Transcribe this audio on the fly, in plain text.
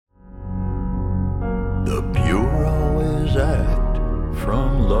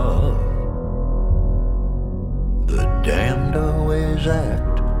always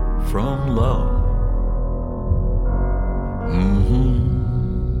act from love.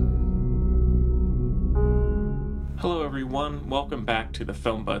 Hello everyone, welcome back to the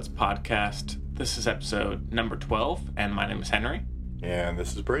Film Buds podcast. This is episode number 12, and my name is Henry. And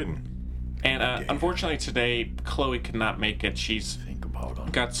this is Braden. And unfortunately today, Chloe could not make it. She's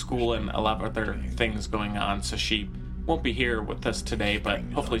got school and a lot of other things going on, so she won't be here with us today, but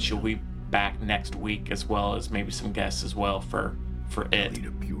hopefully she'll be back next week, as well as maybe some guests as well for it.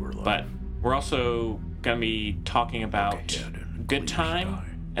 But we're also going to be talking about Good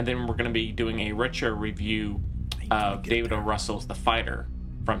Time, and then we're going to be doing a retro review of David O. Russell's The Fighter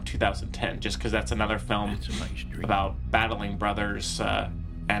from 2010, just because that's another film about battling brothers,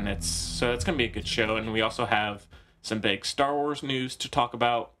 and it's going to be a good show. And we also have some big Star Wars news to talk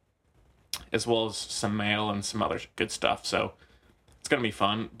about, as well as some mail and some other good stuff. So it's going to be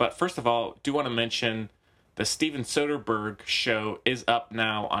fun. But first of all, do want to mention the Steven Soderbergh show is up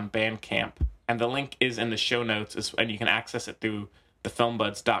now on Bandcamp, and the link is in the show notes, and you can access it through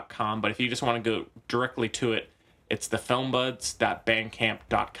thefilmbuds.com. But if you just want to go directly to it, it's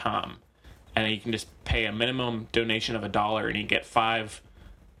thefilmbuds.bandcamp.com, and you can just pay a minimum donation of $1, and you get 5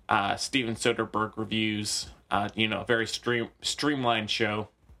 Steven Soderbergh reviews. A very streamlined show,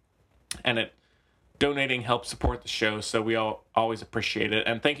 and donating helps support the show, so we all always appreciate it.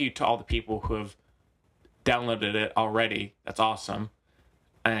 And thank you to all the people who have downloaded it already. That's awesome.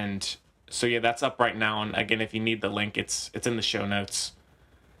 And so yeah, that's up right now. And again, if you need the link, it's in the show notes.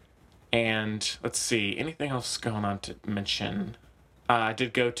 And let's see, anything else going on to mention? I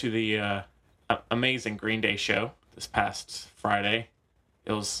did go to the amazing Green Day show this past Friday.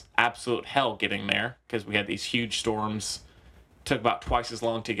 It was absolute hell getting there because we had these huge storms. Took about twice as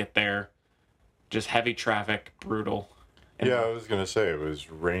long to get there. Just heavy traffic, brutal. And I was gonna say it was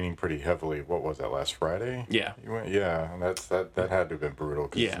raining pretty heavily. What was that, last Friday? Yeah. You went, and that had to have been brutal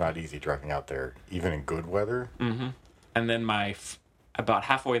because it's not easy driving out there, even in good weather. Mm-hmm. And then about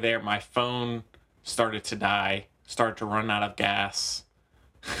halfway there, my phone started to die, started to run out of gas.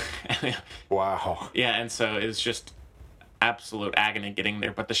 Wow. Yeah, and so it was just absolute agony getting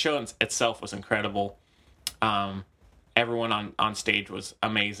there, but the show itself was incredible. Everyone on stage was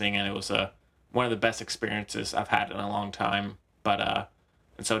amazing, and it was one of the best experiences I've had in a long time. But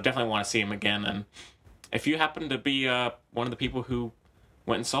and so definitely want to see him again. And if you happen to be one of the people who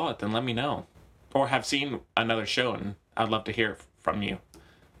went and saw it, then let me know, or have seen another show, and I'd love to hear from you.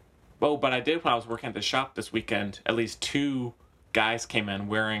 Oh, but I did, when I was working at the shop this weekend, at least 2 guys came in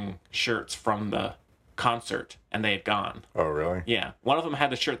wearing shirts from the concert, and they had gone. Oh, really? Yeah. One of them had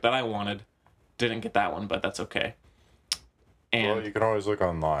the shirt that I wanted. Didn't get that one, but that's okay. And well, you can always look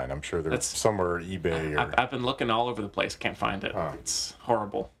online. I'm sure there's somewhere eBay or... I've been looking all over the place. Can't find it. Oh. It's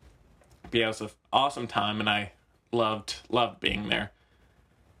horrible. But yeah, it was an awesome time, and I loved being there.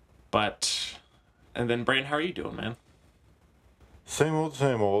 But, and then, Brayden, how are you doing, man? Same old,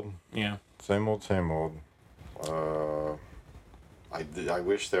 same old. Yeah. Same old, same old. I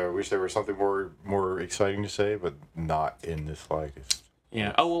wish there was something more exciting to say, but not in the slightest.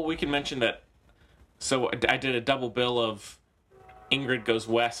 Yeah. Oh, well, we can mention that. So I did a double bill of Ingrid Goes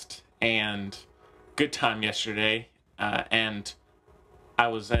West and Good Time yesterday, and I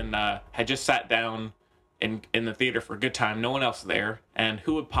was had just sat down in the theater for Good Time. No one else there, and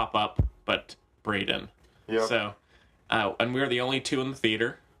who would pop up but Braden? Yep. So, and we were the only 2 in the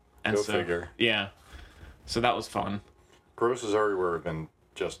theater, and Go so figure. Yeah, so that was fun. Grosses everywhere have been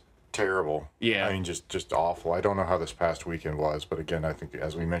just terrible. Yeah. I mean, just awful. I don't know how this past weekend was, but again, I think,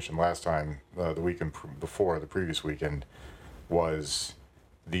 as we mentioned last time, the weekend before, the previous weekend, was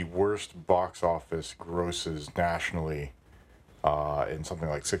the worst box office grosses nationally in something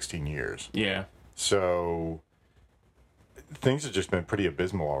like 16 years. Yeah. So things have just been pretty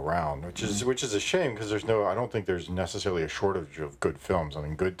abysmal all around, which is a shame because I don't think there's necessarily a shortage of good films. I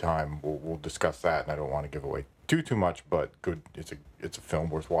mean, Good Time, we'll discuss that, and I don't want to give away too much, but good. It's a film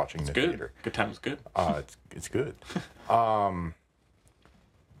worth watching in the theater. Good Time is good. It's good.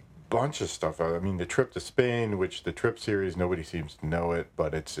 Bunch of stuff. I mean, the Trip to Spain, which the Trip series, nobody seems to know it,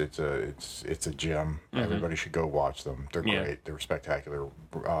 but it's a gem. Mm-hmm. Everybody should go watch them. They're great. They're spectacular.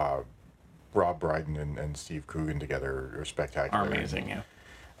 Rob Brydon and Steve Coogan together are spectacular. Are amazing, yeah.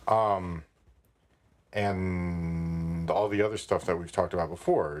 And all the other stuff that we've talked about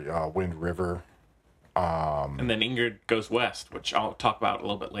before, Wind River. And then Ingrid Goes West, which I'll talk about a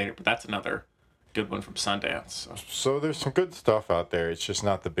little bit later, but that's another good one from Sundance. So there's some good stuff out there. It's just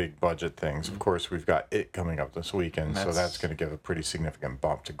not the big budget things. Of course, we've got It coming up this weekend, so that's going to give a pretty significant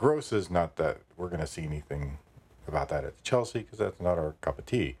bump to grosses. Not that we're going to see anything about that at the Chelsea, because that's not our cup of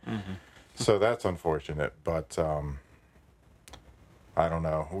tea. Mm-hmm. So that's unfortunate, but I don't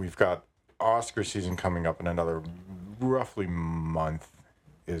know. We've got Oscar season coming up in another roughly month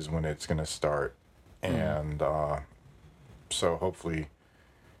is when it's going to start. And so hopefully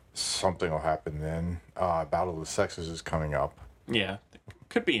something will happen then. Battle of the Sexes is coming up. Yeah,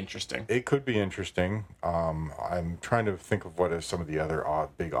 could be interesting. It could be interesting. I'm trying to think of what are some of the other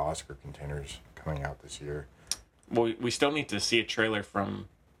big Oscar contenders coming out this year. Well, we still need to see a trailer from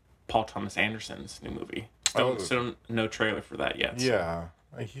Paul Thomas Anderson's new movie. Still no trailer for that yet. So. Yeah,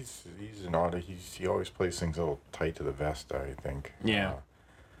 he's an odd. He always plays things a little tight to the vest, I think. Yeah.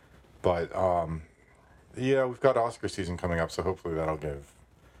 But yeah, we've got Oscar season coming up, so hopefully that'll give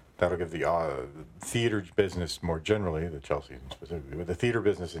the theater business more generally, the Chelsea specifically, but the theater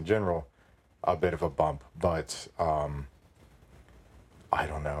business in general, a bit of a bump. But I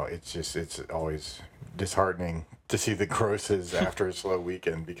don't know. It's always disheartening to see the grosses after a slow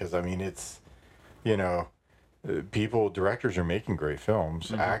weekend, because I mean it's, directors are making great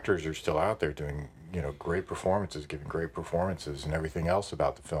films, actors are still out there doing great performances, giving great performances, and everything else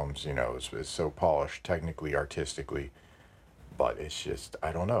about the films is so polished technically, artistically. But it's just,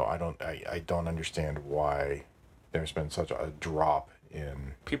 I don't know. I don't understand why there's been such a drop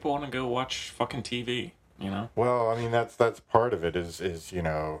in. People want to go watch fucking TV, Well, I mean that's part of it is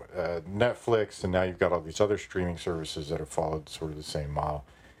Netflix, and now you've got all these other streaming services that have followed sort of the same model.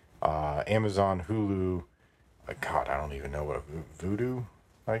 Amazon, Hulu. God, I don't even know what Voodoo.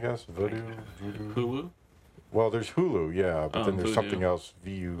 I guess Voodoo. Hulu. Well, there's Hulu, yeah, but then there's Voodoo. something else,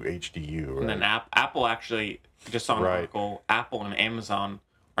 VUHDU, right? And then Apple actually, just saw an article, Apple and Amazon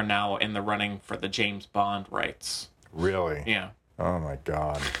are now in the running for the James Bond rights. Really? Yeah. Oh my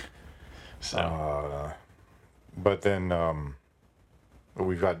God. So. But then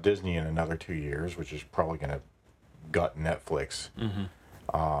we've got Disney in another 2 years, which is probably going to gut Netflix.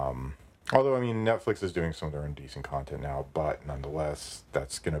 Although, I mean, Netflix is doing some of their own decent content now, but nonetheless,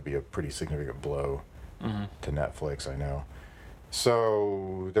 that's going to be a pretty significant blow to Netflix, I know.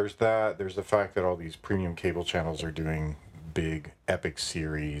 So there's that. There's the fact that all these premium cable channels are doing big, epic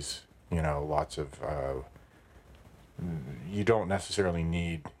series. Lots of. You don't necessarily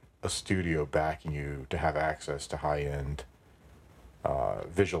need a studio backing you to have access to high-end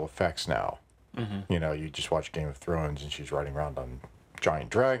visual effects now. You just watch Game of Thrones and she's riding around on giant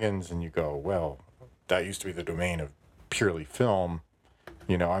dragons, and you go, well, that used to be the domain of purely film.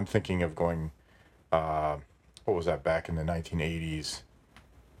 I'm thinking of going. What was that back in the 1980s?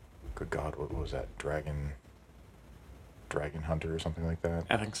 Good God, what was that? Dragon Hunter or something like that?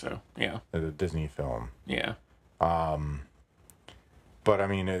 I think so, yeah. The Disney film. Yeah. But I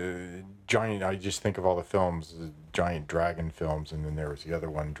mean, I just think of all the films, the giant dragon films, and then there was the other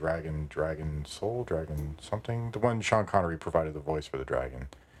one, Dragon Soul, Dragon something. The one Sean Connery provided the voice for the dragon.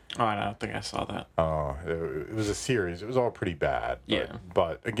 Oh, I don't think I saw that. Oh, it was a series. It was all pretty bad. Yeah.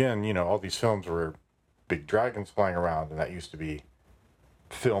 But again, all these films were big dragons flying around, and that used to be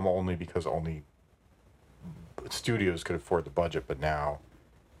film only because only studios could afford the budget. But now,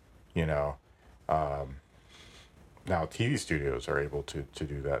 now TV studios are able to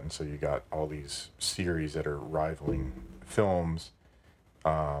do that, and so you got all these series that are rivaling films,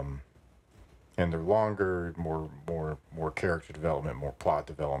 and they're longer, more character development, more plot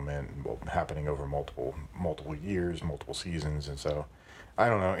development, happening over multiple years, multiple seasons, and so I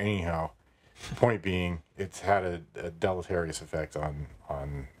don't know. Anyhow, point being, it's had a deleterious effect on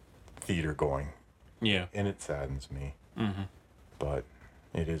theater going. Yeah. And it saddens me. But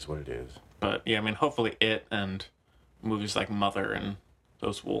it is what it is. But yeah, I mean, hopefully it and movies like Mother and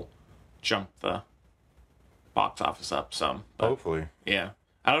those will jump the box office up some. But, Hopefully. Yeah.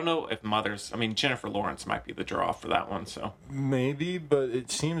 I don't know if Jennifer Lawrence might be the draw for that one, so. Maybe, but it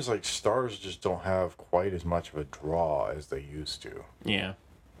seems like stars just don't have quite as much of a draw as they used to. Yeah.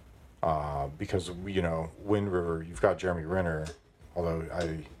 Because, Wind River, you've got Jeremy Renner, although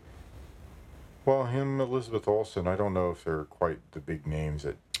him, Elizabeth Olsen, I don't know if they're quite the big names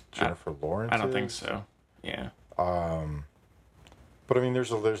that Jennifer Lawrence I don't is. think so. Yeah. But I mean, there's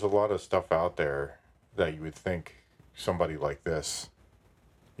a lot of stuff out there that you would think somebody like this,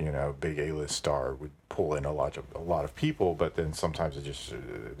 big A-list star would pull in a lot of people, but then sometimes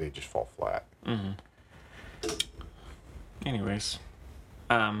they just fall flat. Anyways,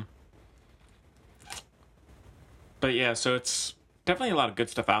 but yeah, so it's definitely a lot of good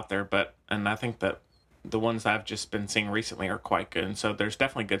stuff out there, and I think that the ones I've just been seeing recently are quite good, and so there's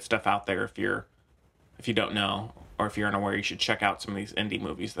definitely good stuff out there if you don't know, or if you're unaware, you should check out some of these indie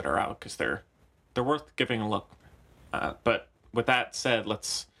movies that are out, because they're worth giving a look. But with that said,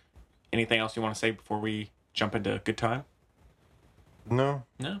 anything else you want to say before we jump into Good Time? No.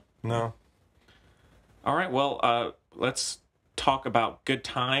 No? No. All right, well, let's talk about Good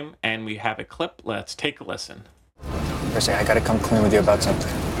Time, and we have a clip. Let's take a listen. Percy, I gotta come clean with you about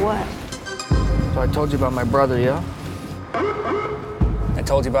something. What? So I told you about my brother, yeah? I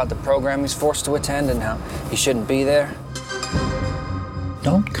told you about the program he's forced to attend and how he shouldn't be there.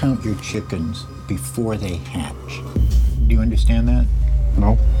 Don't count your chickens before they hatch. Do you understand that?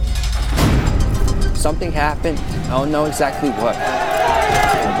 No. Something happened. I don't know exactly what.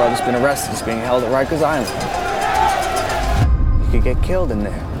 My brother's been arrested. He's being held at Rikers Island. He could get killed in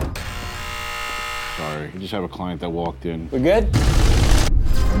there. Sorry, you just have a client that walked in. We good?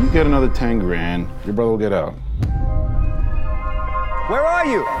 You get another 10 grand, your brother will get out. Where are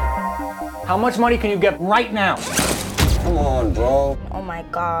you? How much money can you get right now? Come on, bro. Oh my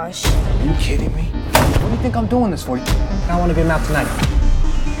gosh. Are you kidding me? What do you think I'm doing this for? I want to get him out tonight.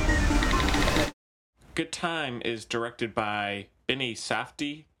 Good Time is directed by Benny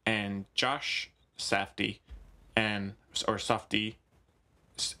Safdie and Josh Safdie, or Safdie.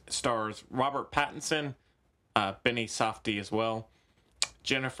 Stars Robert Pattinson, Benny Safdie as well,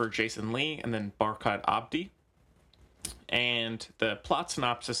 Jennifer Jason Leigh, and then Barkhad Abdi. And the plot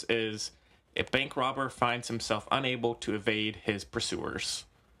synopsis is: a bank robber finds himself unable to evade his pursuers.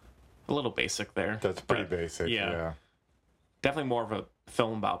 A little basic there. That's pretty basic. Yeah. Definitely more of a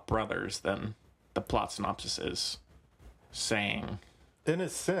film about brothers than the plot synopsis is saying. In a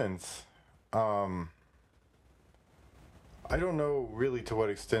sense, I don't know really to what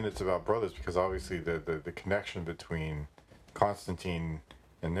extent it's about brothers, because obviously the connection between Constantine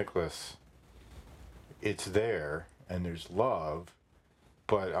and Nicholas, it's there and there's love,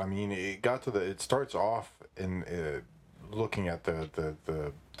 but I mean it starts off in looking at the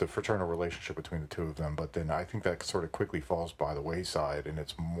fraternal relationship between the two of them, but then I think that sort of quickly falls by the wayside, and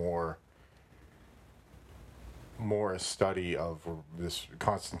it's more a study of this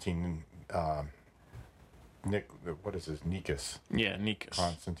Constantine Nikas. Yeah, Nikas.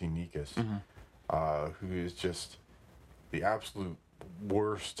 Constantine Nikas, who is just the absolute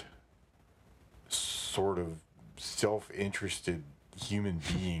worst sort of self-interested human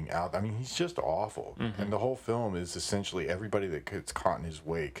being out. I mean, he's just awful. And the whole film is essentially everybody that gets caught in his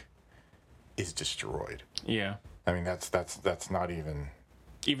wake is destroyed. Yeah. I mean, that's not even...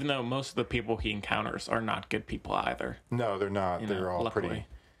 Even though most of the people he encounters are not good people either. No, they're not. They're all pretty,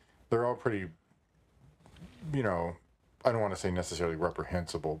 you know, I don't want to say necessarily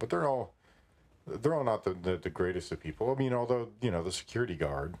reprehensible, but they're all not the greatest of people. I mean, although, you know, the security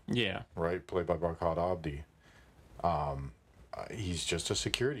guard, Yeah. right, played by Barkhad Abdi, he's just a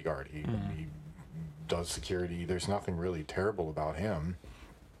security guard. He does security. There's nothing really terrible about him.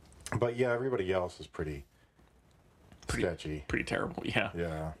 But yeah, everybody else is pretty sketchy. Pretty terrible, yeah.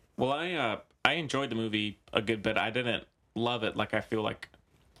 Yeah. Well, I enjoyed the movie a good bit. I didn't love it like I feel like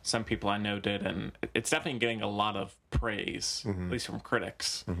some people I know did, and it's definitely getting a lot of praise, at least from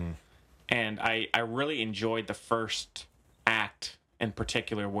critics. And I really enjoyed the first act in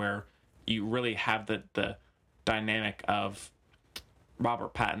particular, where you really have the dynamic of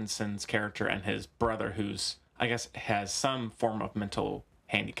Robert Pattinson's character and his brother, who's, I guess, has some form of mental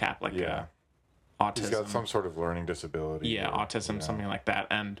handicap, like autism. He's got some sort of learning disability. Yeah, autism, something like that.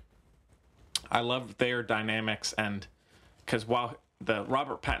 And I love their dynamics, and because while the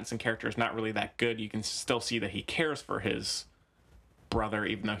Robert Pattinson character is not really that good, you can still see that he cares for his brother,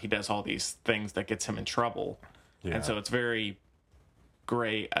 even though he does all these things that gets him in trouble. Yeah. And so it's very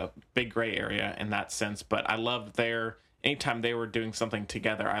gray, a big gray area in that sense. But I loved anytime they were doing something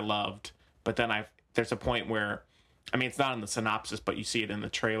together, I loved. But then there's a point where, I mean, it's not in the synopsis, but you see it in the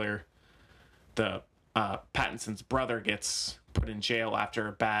trailer. The Pattinson's brother gets put in jail after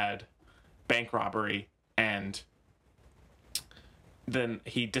a bad bank robbery, and then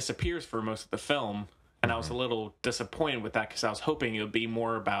he disappears for most of the film. And I was a little disappointed with that, because I was hoping it would be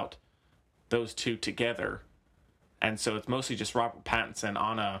more about those two together. And so it's mostly just Robert Pattinson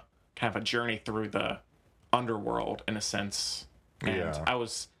on a kind of a journey through the underworld, in a sense. And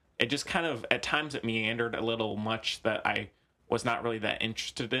it just kind of, at times it meandered a little much, that I was not really that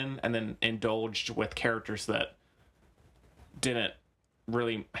interested in, and then indulged with characters that didn't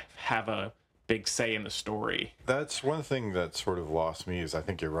really have a big say in the story. That's one thing that sort of lost me, is I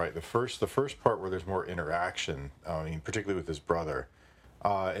think you're right. The first part where there's more interaction, I mean, particularly with his brother,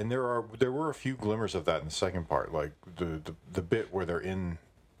 and there were a few glimmers of that in the second part, like the bit where they're in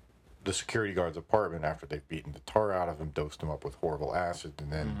the security guard's apartment after they've beaten the tar out of him, dosed him up with horrible acid,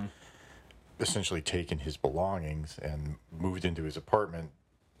 and then essentially taken his belongings and moved into his apartment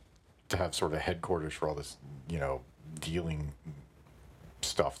to have sort of headquarters for all this, you know, dealing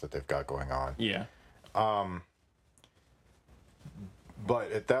stuff that they've got going on. Yeah.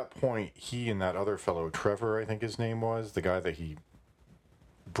 But at that point, he and that other fellow, Trevor, I think his name was, the guy that he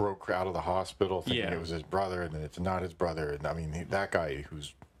broke out of the hospital thinking Yeah. it was his brother, and then it's not his brother. And I mean, that guy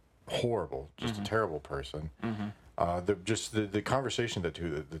who's horrible, just a terrible person. The conversation that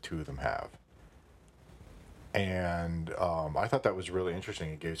the two of them have. And I thought that was really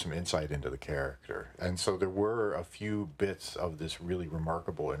interesting. It gave some insight into the character. And so there were a few bits of this really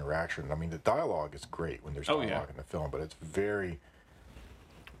remarkable interaction. I mean, the dialogue is great when there's Oh, dialogue yeah. in the film, but it's very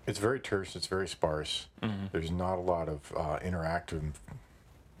terse, it's very sparse. There's not a lot of interactive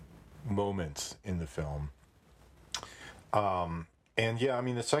moments in the film. And yeah, I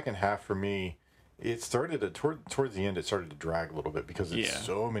mean, the second half for me, it started towards the end. It started to drag a little bit because it's Yeah.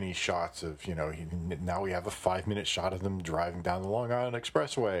 so many shots of now we have a 5-minute shot of them driving down the Long Island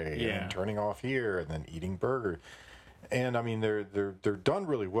Expressway Yeah. and turning off here and then eating burger. And I mean, they're done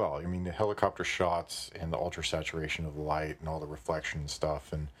really well. I mean, the helicopter shots and the ultra saturation of the light and all the reflection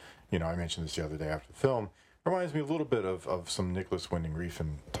stuff. And I mentioned this the other day after the film. Reminds me a little bit of some Nicholas Winding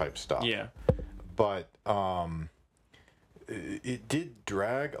Refn type stuff. Yeah. But it did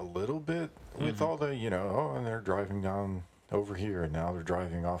drag a little bit with all the, and they're driving down over here, and now they're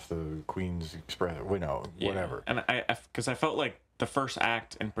driving off the Queens Express, whatever. And because I felt like the first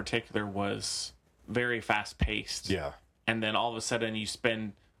act in particular was very fast paced. Yeah. And then all of a sudden you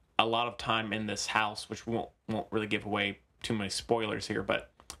spend a lot of time in this house, which won't really give away too many spoilers here,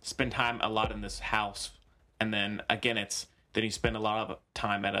 but spend time a lot in this house. And then again, then you spend a lot of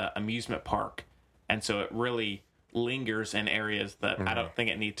time at an amusement park. And so it really lingers in areas that I don't think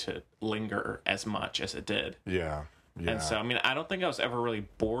it needs to linger as much as it did. Yeah. Yeah. And so, I mean, I don't think I was ever really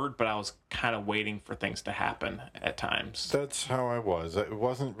bored, but I was kind of waiting for things to happen at times. That's how I was. It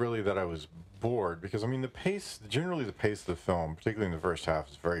wasn't really that I was bored because, I mean, generally the pace of the film, particularly in the first half,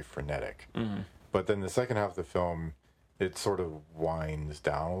 is very frenetic. But then the second half of the film, it sort of winds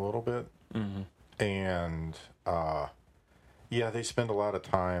down a little bit. And, they spend a lot of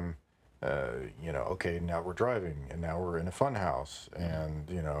time, okay, now we're driving and now we're in a fun house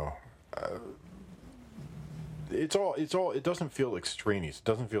and, it doesn't feel extraneous. It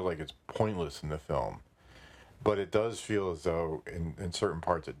doesn't feel like it's pointless in the film, but it does feel as though in certain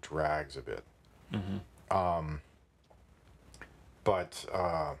parts it drags a bit. But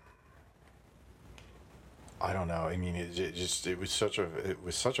I don't know. I mean, it was such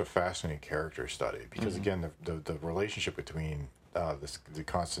a fascinating character study because again, the relationship between the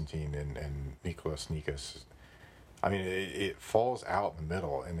Constantine and Nicholas Nikas. I mean, it falls out in the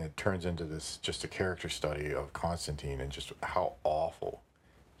middle, and it turns into this just a character study of Constantine and just how awful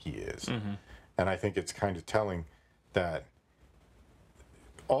he is. And I think it's kind of telling that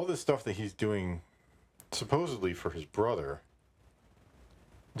all this stuff that he's doing, supposedly for his brother,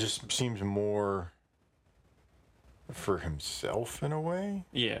 just seems more for himself in a way.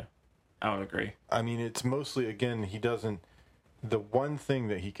 Yeah, I would agree. I mean, it's mostly, again, the one thing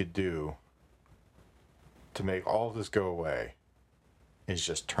that he could do to make all of this go away is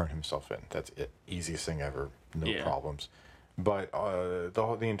just turn himself in. That's it. Easiest thing ever. No problems. But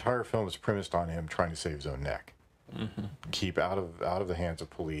the entire film is premised on him trying to save his own neck. Keep out of the hands of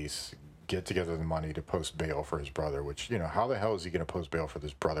police. Get together the money to post bail for his brother. Which, how the hell is he going to post bail for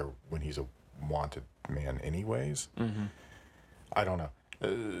this brother when he's a wanted man anyways? I don't know.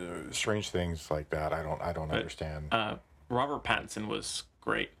 Strange things like that. I don't understand. Robert Pattinson was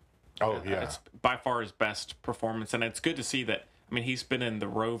great. Oh, yeah. It's by far his best performance, and it's good to see that. I mean, he's been in The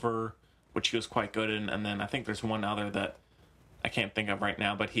Rover, which he was quite good in, and then I think there's one other that I can't think of right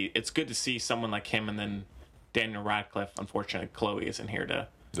now, but it's good to see someone like him, and then Daniel Radcliffe. Unfortunately, Chloe isn't here to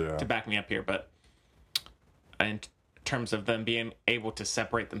back me up here, but in terms of them being able to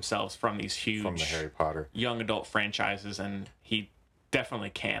separate themselves from these huge From the Harry Potter young adult franchises, and he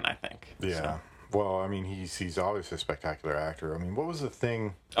definitely can, I think. Yeah. So. Well, I mean, he's obviously a spectacular actor. I mean, what was the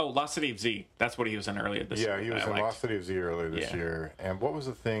thing? Oh, Lost City of Z. That's what he was in earlier this year. Yeah, he was in Lost City of Z earlier this Yeah. year. And what was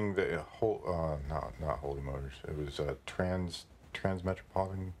the thing that not Holy Motors? It was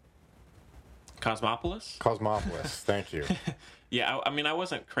Transmetropolitan Cosmopolis? Cosmopolis. Thank you. Yeah, I mean, I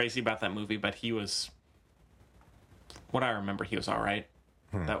wasn't crazy about that movie, but he was. What I remember, he was all right.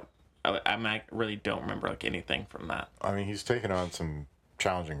 I really don't remember anything from that. I mean, he's taken on some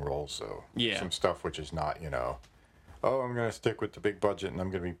challenging roles, though. Yeah. Some stuff which is not, I'm going to stick with the big budget and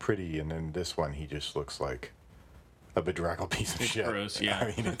I'm going to be pretty. And then this one, he just looks like a bedraggled piece of shit. Gross, yeah.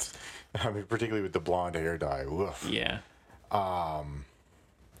 I mean, particularly with the blonde hair dye. Woof. Yeah.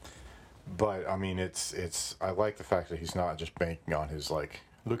 But I mean, I like the fact that he's not just banking on his look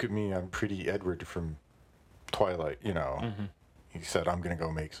at me, I'm pretty Edward from Twilight. He said, I'm going to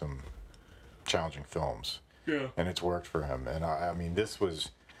go make some challenging films. Yeah. and it's worked for him. And I mean, this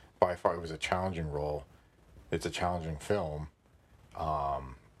was by far, it was a challenging role. It's a challenging film,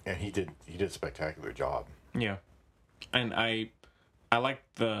 and he did a spectacular job. Yeah, and I like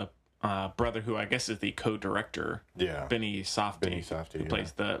the brother who I guess is the co-director. Yeah. Benny Safdie. Benny Safdie, who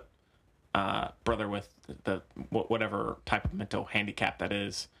plays the brother with the whatever type of mental handicap that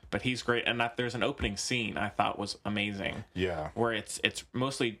is. But he's great, and there's an opening scene I thought was amazing. Yeah. Where it's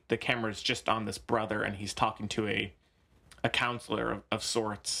mostly the camera's just on this brother, and he's talking to a counselor of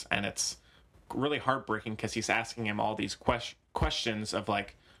sorts, and it's really heartbreaking because he's asking him all these questions of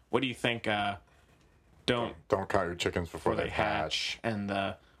like, what do you think? Don't count your chickens before they hatch, and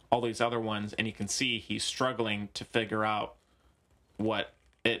all these other ones, and you can see he's struggling to figure out what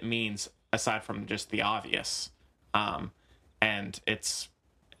it means aside from just the obvious. And it's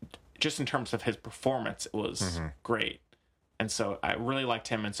just in terms of his performance, it was great. And so I really liked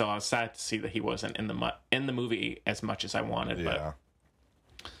him, and so I was sad to see that he wasn't in the movie as much as I wanted. Yeah.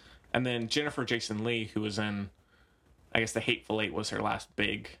 And then Jennifer Jason Leigh, who was in, I guess, The Hateful Eight was her last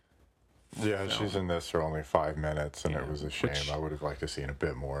big. Yeah, film. she's in this for only 5 minutes, and Yeah. it was a shame. I would have liked to seen a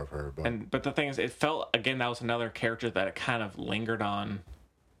bit more of her. But the thing is, it felt, again, that was another character that it kind of lingered on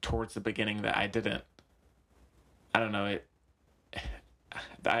towards the beginning that I don't know,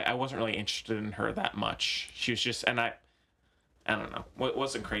 I wasn't really interested in her that much. She was just, and I don't know, what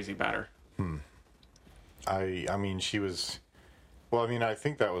wasn't crazy about her. I mean, she was. Well, I mean, I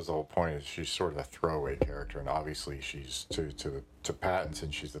think that was the whole point. Is she's sort of a throwaway character, and obviously she's to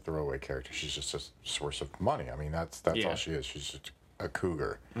Pattinson, she's the throwaway character. She's just a source of money. I mean, that's Yeah. all she is. She's just a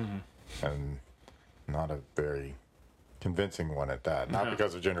cougar, and not a very convincing one at that. Not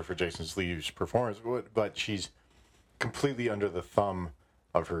because of Jennifer Jason Leigh's performance, but she's completely under the thumb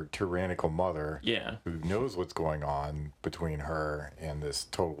of her tyrannical mother, Yeah. who knows what's going on between her and this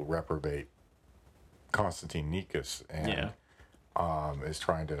total reprobate Konstantin Nikas, and is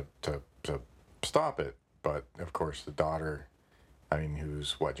trying to stop it. But of course, the daughter, I mean,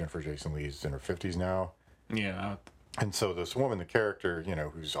 who's Jennifer Jason Leigh's in her 50s now, Yeah. and so this woman, the character,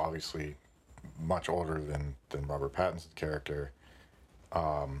 who's obviously much older than Robert Pattinson's character,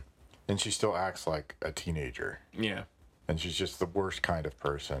 and she still acts like a teenager. Yeah. And she's just the worst kind of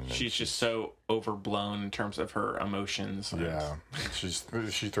person. And She's just so overblown in terms of her emotions. Yeah, she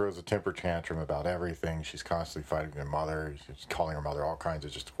throws a temper tantrum about everything. She's constantly fighting her mother. She's calling her mother all kinds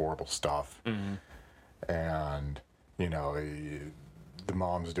of just horrible stuff. And the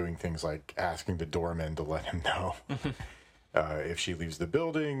mom's doing things like asking the doorman to let him know if she leaves the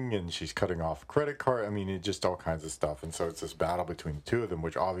building, and she's cutting off a credit card. I mean, it just all kinds of stuff. And so it's this battle between the two of them,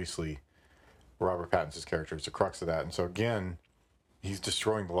 which obviously Robert Pattinson's character is the crux of that. And so again, he's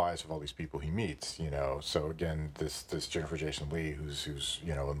destroying the lives of all these people he meets, So again, this Jennifer Jason Leigh, who's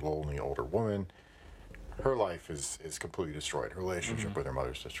a lonely older woman, her life is completely destroyed. Her relationship with her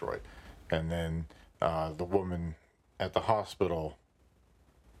mother's destroyed. And then the woman at the hospital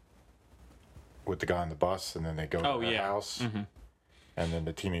with the guy on the bus, and then they go to the house, and then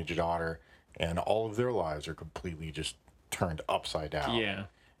the teenage daughter, and all of their lives are completely just turned upside down. Yeah.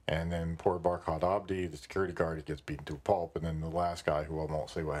 And then poor Barkhad Abdi, the security guard, he gets beaten to a pulp. And then the last guy, who I won't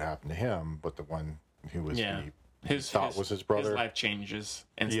say what happened to him, but the one who was thought was his brother. His life changes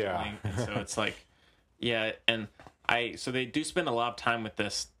instantly. Yeah. And so it's like, and so they do spend a lot of time with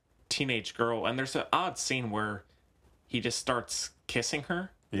this teenage girl, and there's an odd scene where he just starts kissing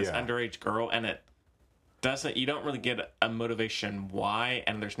her, this underage girl, and it doesn't, you don't really get a motivation why,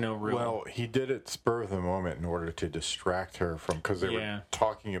 and there's no real. Well, he did it spur of the moment in order to distract her from, because they were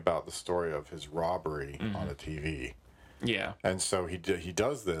talking about the story of his robbery on the TV. Yeah. And so he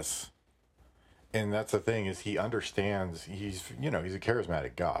does this, and that's the thing, is he understands, he's a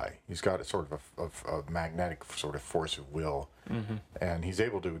charismatic guy. He's got a sort of a magnetic sort of force of will, and he's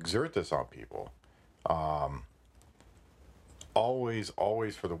able to exert this on people. Always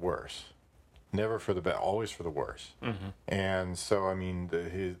for the worse. Never for the best, always for the worse. And so, I mean,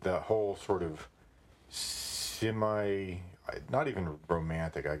 the whole sort of not even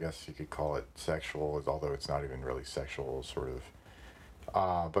romantic, I guess you could call it sexual, although it's not even really sexual, sort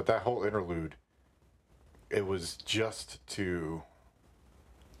of. But that whole interlude, it was just to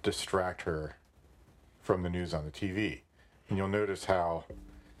distract her from the news on the TV. And you'll notice how,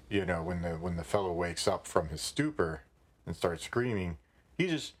 when the fellow wakes up from his stupor and starts screaming, he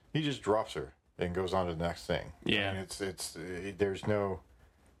just drops her and goes on to the next thing. Yeah. I mean,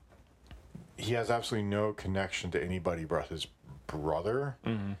 he has absolutely no connection to anybody but his brother.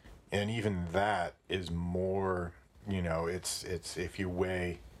 And even that is more, it's if you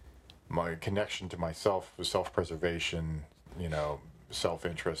weigh my connection to myself with self-preservation,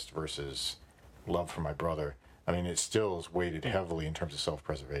 self-interest versus love for my brother. I mean, it still is weighted heavily in terms of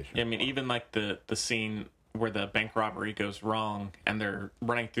self-preservation. I mean, even like the scene where the bank robbery goes wrong and they're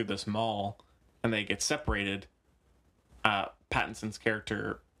running through this mall and they get separated. Pattinson's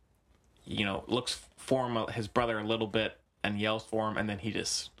character, looks for his brother a little bit and yells for him, and then he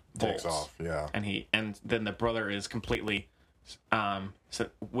just Takes bolts. off, yeah. And then the brother is completely, so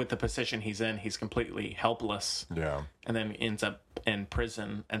with the position he's in, he's completely helpless. Yeah. And then ends up in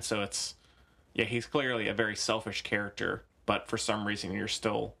prison, and so he's clearly a very selfish character, but for some reason you're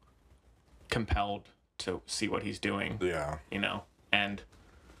still compelled to see what he's doing. Yeah.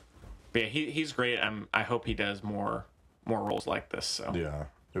 But yeah, he's great. I hope he does more roles like this. So Yeah.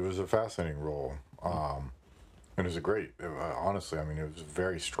 It was a fascinating role. And it was a great, honestly, I mean, it was a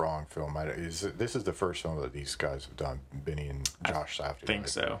very strong film. This is the first film that these guys have done, Benny and Josh Safdie. I think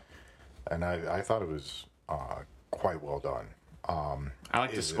so. And I thought it was quite well done. I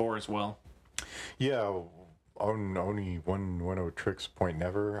like the score as well. Yeah, only one tricks point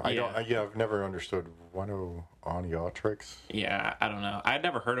never. I've never understood one tricks. Yeah, I don't know. I'd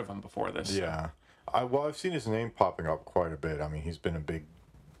never heard of him before this. Yeah, I've seen his name popping up quite a bit. I mean, he's been a big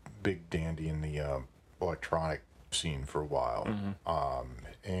dandy in the electronic scene for a while.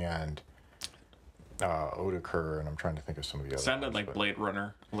 And Odeker, and I'm trying to think of some of the other Sounded ones, like but- Blade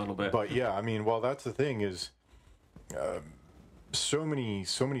Runner a little bit. But yeah, I mean, well, that's the thing is, so many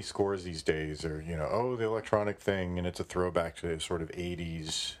scores these days are, the electronic thing, and it's a throwback to sort of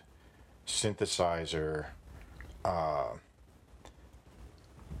 80s synthesizer,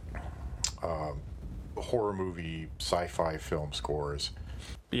 horror movie, sci-fi film scores.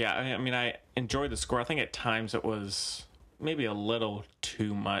 Yeah, I mean, I enjoyed the score. I think at times it was maybe a little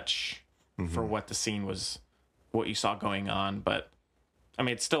too much for what the scene was, what you saw going on. But I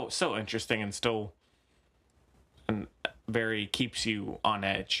mean, it's still so interesting and still very keeps you on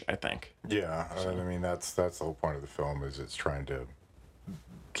edge, I think. Yeah, I mean that's the whole point of the film, is it's trying to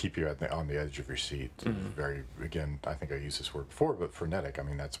keep you on the edge of your seat. Very, again, I think I used this word before, but frenetic. I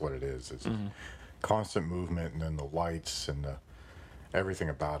mean, that's what it is. It's constant movement, and then the lights and everything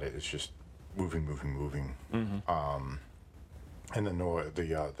about it is just moving. And then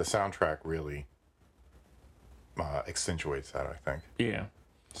the soundtrack really accentuates that, I think. Yeah.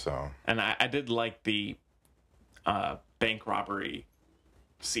 So. And I did like the bank robbery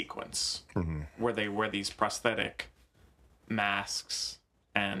sequence where they wear these prosthetic masks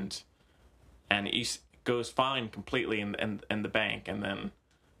and it goes fine completely in the bank, and then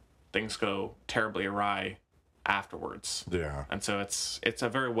things go terribly awry afterwards. Yeah. And so it's a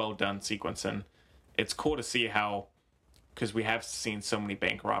very well done sequence, and it's cool to see how, because we have seen so many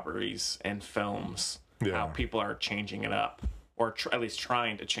bank robberies in films, how people are changing it up, or at least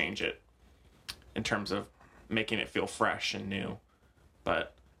trying to change it in terms of making it feel fresh and new.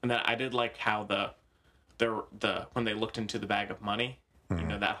 And then I did like how the when they looked into the bag of money,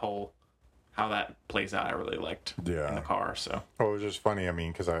 how that plays out. I really liked in the car. So Oh, it was just funny. I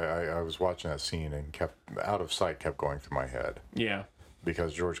mean, because I was watching that scene and kept going through my head. yeah,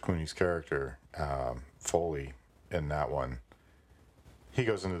 Because George Clooney's character, Foley, in that one, he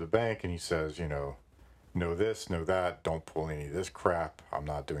goes into the bank and he says, know this, know that, don't pull any of this crap. I'm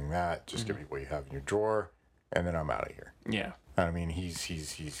not doing that. Just give me what you have in your drawer, and then I'm out of here. yeah, And I mean,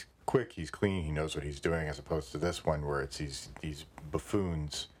 he's quick, he's clean, he knows what he's doing, as opposed to this one where it's these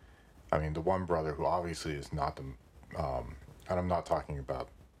buffoons. I mean, the one brother who obviously is not the, and I'm not talking about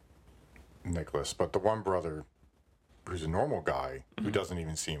Nicholas, but the one brother who's a normal guy who doesn't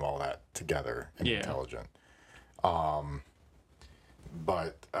even seem all that together and intelligent.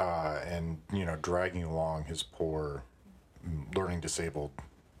 Dragging along his poor learning disabled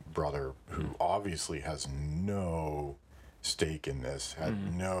brother, who obviously has no stake in this,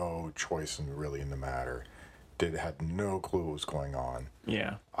 had no choice in the matter, had no clue what was going on.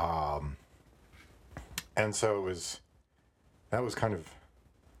 yeah, And so that was kind of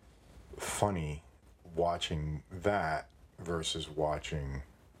funny watching that versus watching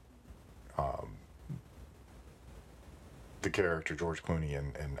the character George Clooney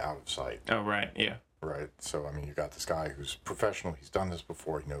in Out of Sight. oh right, yeah, Right. So, I mean, you got this guy who's professional. He's done this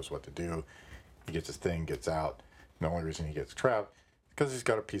before. He knows what to do. He gets his thing, gets out. The only reason he gets trapped is because he's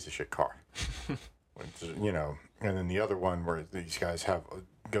got a piece of shit car. And then the other one where these guys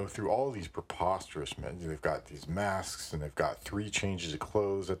go through all these preposterous men. They've got these masks, and they've got 3 changes of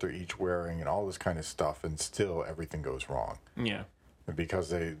clothes that they're each wearing, and all this kind of stuff, and still everything goes wrong. yeah, Because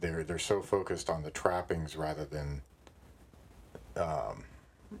they're so focused on the trappings rather than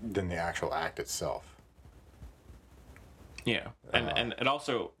the actual act itself. yeah. And it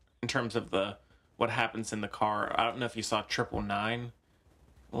also, in terms of what happens in the car, I don't know if you saw 999,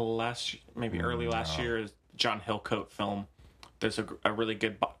 early last year, is John Hillcoat film. There's a really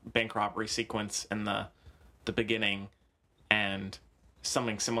good bank robbery sequence in the beginning, and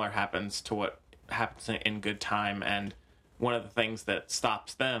something similar happens to what happens in Good Time, and one of the things that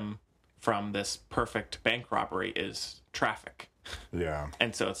stops them from this perfect bank robbery is traffic. Yeah.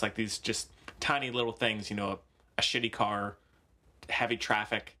 And so it's like these just tiny little things, you know, a shitty car, heavy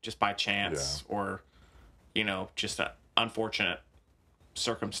traffic just by chance, or, you know, just an unfortunate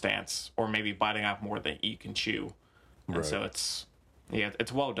circumstance, or maybe biting off more than you can chew. And so it's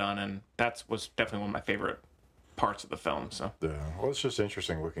well done, and was definitely one of my favorite parts of the film. So Yeah. Well, it's just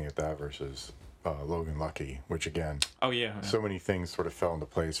interesting looking at that versus Logan Lucky, which again, so many things sort of fell into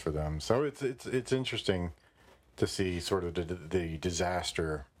place for them. So it's interesting to see sort of the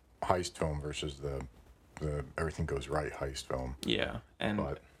disaster heist film versus the everything goes right heist film. Yeah, and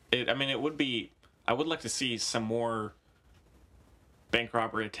it would be. I would like to see some more bank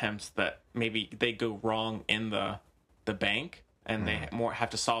robbery attempts that maybe they go wrong in the bank, and they have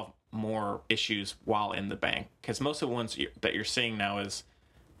to solve more issues while in the bank. Because most of the ones that you're seeing now is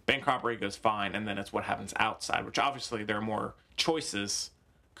bank robbery goes fine, and then it's what happens outside. Which obviously there are more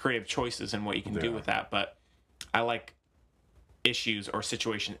creative choices in what you can do with that. But I like issues or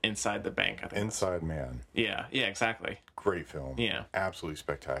situation inside the bank. I think Inside Man. Yeah, exactly. Great film. Yeah. Absolutely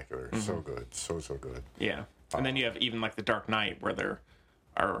spectacular. So good. So good. Yeah. And then you have even like The Dark Knight, where there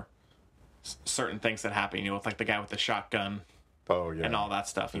are certain things that happen, you know, with like the guy with the shotgun and all that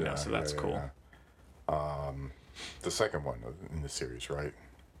stuff, you know, so that's cool. Yeah. The second one in the series, right?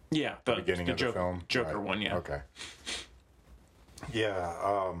 Yeah, the beginning of the film? Joker Right. one, yeah. Okay.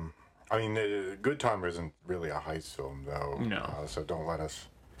 Yeah, I mean, Good Time isn't really a heist film, though. No. So don't let us...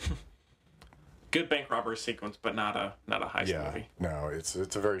 Good bank robbery sequence, but not a heist movie. No, it's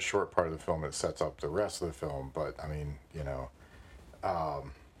a very short part of the film that sets up the rest of the film, but, I mean, you know...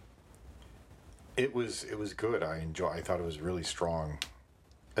 It was good. I thought it was a really strong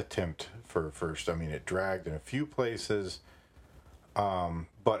attempt for first. I mean, it dragged in a few places,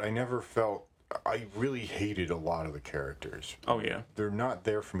 but I never felt. I really hated a lot of the characters. Oh yeah, they're not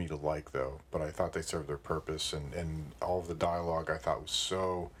there for me to like though. But I thought they served their purpose, and all of the dialogue I thought was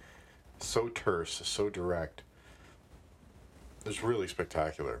so terse, so direct. It was really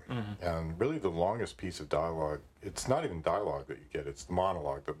spectacular, and really the longest piece of dialogue. It's not even dialogue that you get; it's the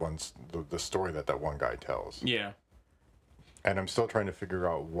monologue the story that one guy tells. Yeah. And I'm still trying to figure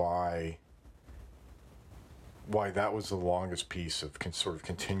out why that was the longest piece of sort of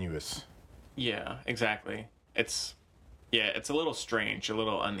continuous. Yeah, exactly. It's a little strange, a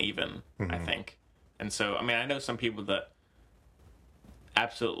little uneven, I think. And so, I mean, I know some people that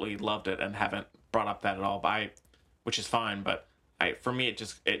absolutely loved it and haven't brought up that at all, which is fine, but for me,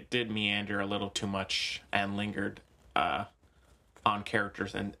 it did meander a little too much and lingered on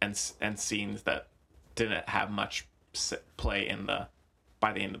characters and scenes that didn't have much play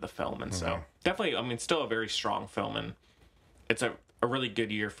by the end of the film. And so definitely, I mean, still a very strong film, and it's a really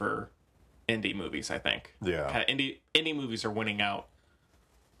good year for indie movies, I think. Yeah. Indie movies are winning out,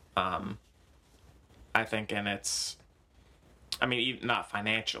 I think, and it's, I mean, even not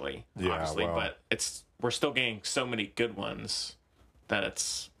financially, obviously, but we're still getting so many good ones that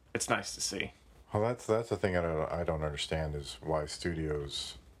it's nice to see. Well, that's the thing I don't understand is why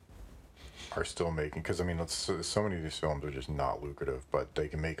studios are still making, because I mean, so many of these films are just not lucrative, but they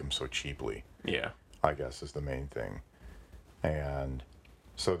can make them so cheaply. Yeah, I guess is the main thing. And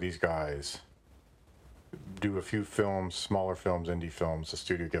so these guys do a few films, smaller films, indie films. The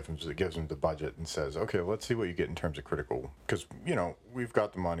studio gives them the budget and says, okay, let's see what you get in terms of critical, because you know we've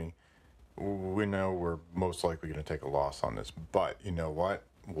got the money. We know we're most likely going to take a loss on this, but you know what?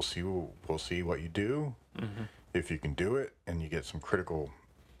 We'll see what you do. If you can do it and you get some critical,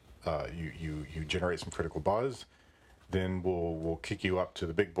 you generate some critical buzz, then we'll kick you up to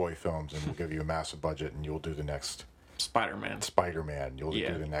the big boy films and we'll give you a massive budget and you'll do the next Spider-Man. You'll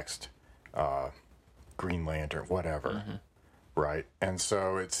do the next Green Lantern, whatever. Right? And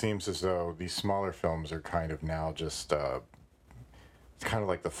so it seems as though these smaller films are kind of now just it's kind of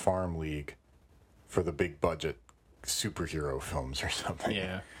like the farm league for the big budget superhero films or something.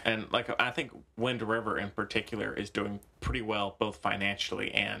 Yeah. And like I think Wind River in particular is doing pretty well both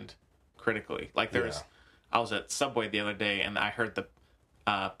financially and critically. Like I was at Subway the other day and I heard the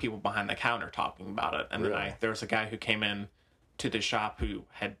people behind the counter talking about it, and then there was a guy who came in to the shop who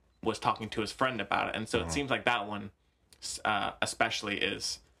was talking to his friend about it, and so it seems like that one especially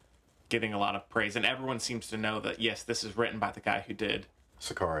is getting a lot of praise, and everyone seems to know that yes, this is written by the guy who did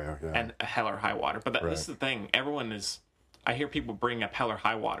Sicario, and Hell or High Water. But this is the thing, I hear people bring up Hell or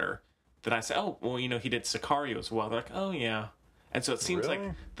High Water, then I say, oh well, you know, he did Sicario as well. They're like, oh yeah, And so it seems Really?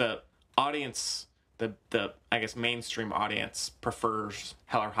 like the audience, the I guess mainstream audience prefers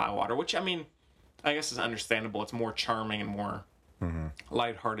Hell or High Water, which I mean, I guess is understandable. It's more charming and more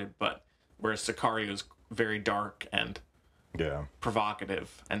lighthearted, but whereas Sicario is very dark and Yeah.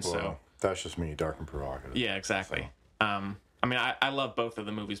 provocative, and Well, so that's just me, dark and provocative. yeah, exactly. I mean, I love both of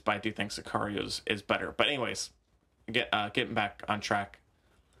the movies, but I do think Sicario is better. But anyways, getting back on track.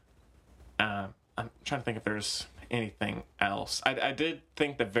 I'm trying to think if there's anything else. I did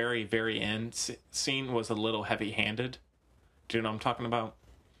think the very, very end scene was a little heavy-handed. Do you know what I'm talking about?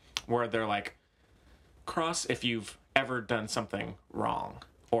 Where they're like, cross if you've ever done something wrong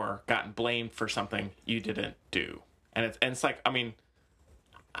or gotten blamed for something you didn't do. And it's like, I mean,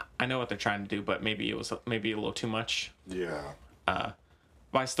 I know what they're trying to do, but maybe it was maybe a little too much. Yeah. But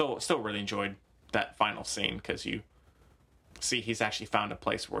I still really enjoyed that final scene because you see he's actually found a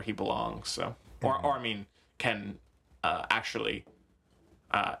place where he belongs. So, or I mean, can actually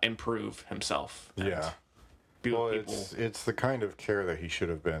improve himself. and Yeah. Be with Well, people. it's the kind of care that he should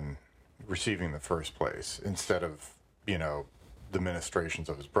have been receiving in the first place, instead of, you know, the ministrations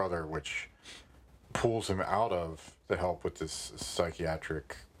of his brother, which pulls him out of the help with this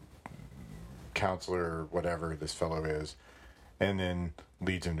psychiatric counselor, whatever this fellow is, and then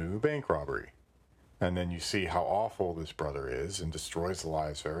leads him to a bank robbery. And then you see how awful this brother is and destroys the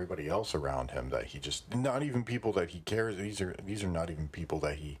lives of everybody else around him, that he just, not even people that he cares, these are not even people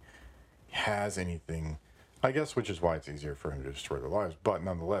that he has anything, I guess, which is why it's easier for him to destroy their lives. But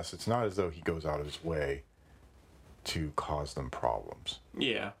nonetheless, it's not as though he goes out of his way to cause them problems.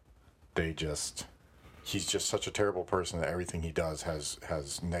 Yeah. He's just such a terrible person that everything he does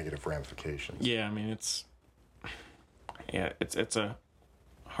has negative ramifications. Yeah, I mean, it's a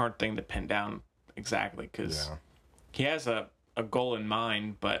hard thing to pin down exactly because Yeah. he has a goal in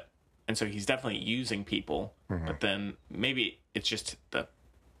mind, and so he's definitely using people, but then maybe it's just the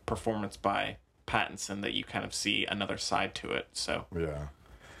performance by Pattinson that you kind of see another side to it. So Yeah.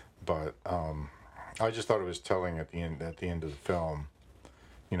 But I just thought it was telling at the end of the film,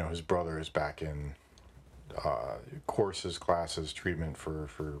 you know, his brother is back in courses, classes, treatment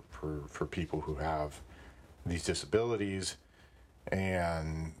for people who have these disabilities,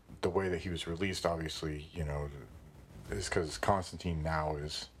 and the way that he was released, obviously, you know, is because Constantine now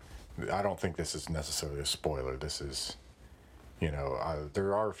is, I don't think this is necessarily a spoiler. This is, you know,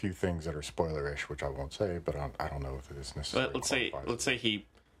 there are a few things that are spoilerish, which I won't say, but I don't know if it is necessarily. let's say he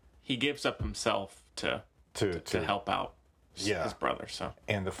gives up himself to help out his brother. So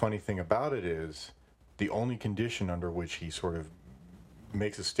And the funny thing about it is, the only condition under which he sort of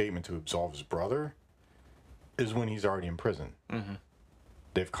makes a statement to absolve his brother is when he's already in prison. Mm-hmm.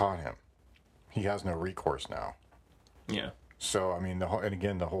 They've caught him. He has no recourse now. yeah, So, I mean, the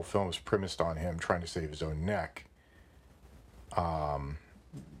whole film is premised on him trying to save his own neck,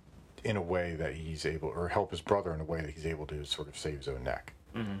 in a way that he's able, or help his brother in a way that he's able to sort of save his own neck.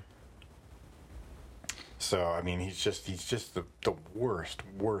 Mm-hmm. So, I mean, he's just the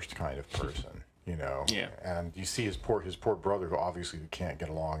worst kind of person, you know. Yeah. And you see his poor brother, who obviously can't get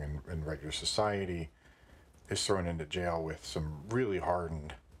along in regular society, is thrown into jail with some really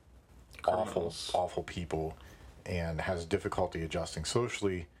hardened, Criminals. awful people, and has difficulty adjusting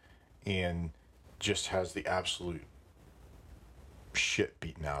socially, and just has the absolute shit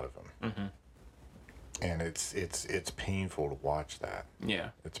beaten out of him. Mm-hmm. And it's painful to watch that. yeah.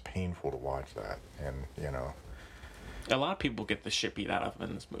 It's painful to watch that, and you know. A lot of people get the shit beat out of them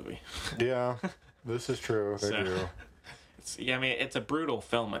in this movie. Yeah, this is true. They So- do. I mean, it's a brutal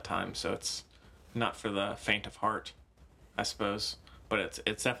film at times, so it's not for the faint of heart, I suppose. But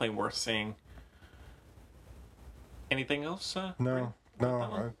it's definitely worth seeing. Anything else? No,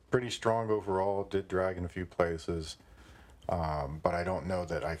 pretty strong overall. Did drag in a few places, but I don't know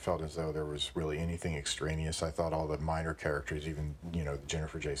that I felt as though there was really anything extraneous. I thought all the minor characters, even, you know,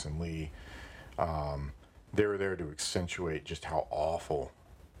 Jennifer Jason Leigh, they were there to accentuate just how awful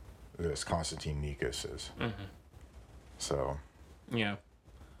this Konstantin Nikas is. Mm-hmm. So. Yeah.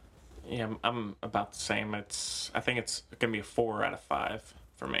 Yeah, I'm about the same. I think it's gonna be a 4 out of 5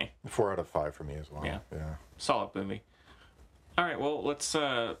 for me. 4 out of 5 for me as well. Yeah. Yeah. Solid movie. All right, well, let's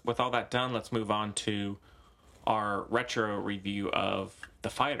with all that done, let's move on to our retro review of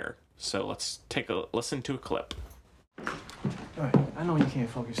The Fighter. So let's take a listen to a clip. All right, I know you can't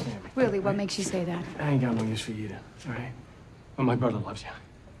focus stand me. Really, what makes you say that? I ain't got no use for you either, all right? But my brother loves you.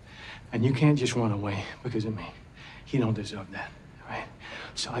 And you can't just run away because of me. He don't deserve that, all right?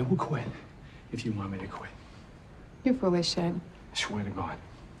 So I will quit if you want me to quit. You're foolish, Ed. I swear to God.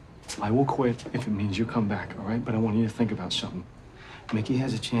 I will quit if it means you come back, all right? But I want you to think about something. Mickey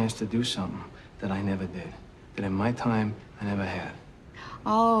has a chance to do something that I never did. that in my time I never had.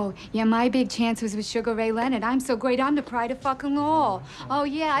 Oh, yeah, my big chance was with Sugar Ray Leonard. I'm so great, I'm the pride of fucking all. Oh,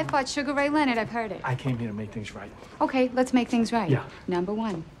 yeah, I fought Sugar Ray Leonard. I've heard it. I came here to make things right. Okay, let's make things right. Yeah. Number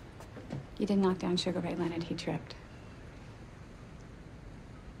one, you didn't knock down Sugar Ray Leonard. He tripped.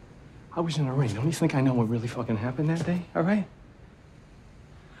 I was in a ring. Don't you think I know what really fucking happened that day? All right?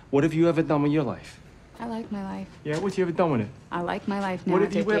 What have you ever done with your life? I like my life. Yeah, what you ever done with it? I like my life now, What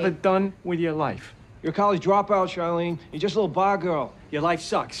have you Dickie. ever done with your life? You're a college dropout, Charlene. You're just a little bar girl. Your life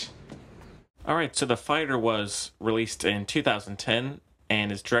sucks. All right, so The Fighter was released in 2010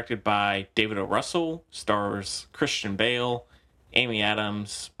 and is directed by David O. Russell, stars Christian Bale, Amy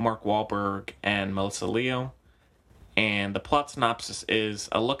Adams, Mark Wahlberg, and Melissa Leo. And the plot synopsis is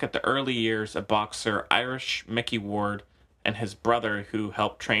a look at the early years of boxer Irish Mickey Ward and his brother who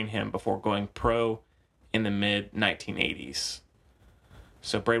helped train him before going pro in the mid-1980s.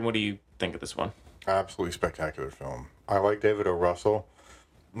 So, Braden, what do you think of this one? Absolutely spectacular film. I like David O. Russell.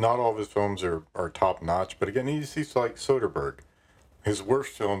 Not all of his films are top notch, but again, he's like Soderbergh. His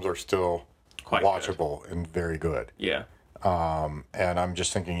worst films are still Quite watchable and very good. Yeah. And I'm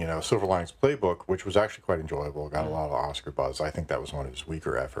just thinking, Silver Linings Playbook, which was actually quite enjoyable, got a lot of Oscar buzz. I think that was one of his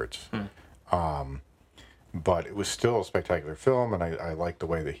weaker efforts. But it was still a spectacular film, and I liked the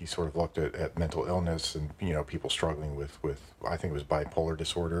way that he sort of looked at mental illness and, people struggling with I think it was bipolar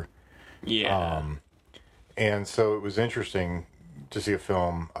disorder. Yeah. And so it was interesting to see a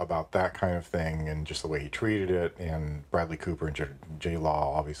film about that kind of thing and just the way he treated it. And Bradley Cooper and J.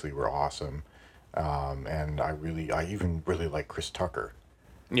 Law obviously were awesome. And I even really like Chris Tucker.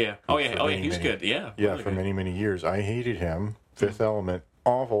 Yeah. He's good. Yeah. Yeah, really for good. many, many years. I hated him. Fifth Element,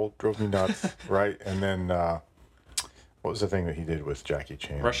 awful, drove me nuts, right? And then, what was the thing that he did with Jackie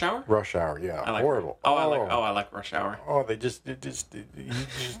Chan? Rush Hour? Rush Hour, yeah, I like, horrible. I like Rush Hour. Oh,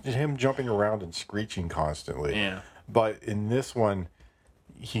 him jumping around and screeching constantly. Yeah. But in this one,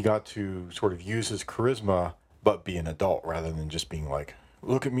 he got to sort of use his charisma, but be an adult rather than just being like,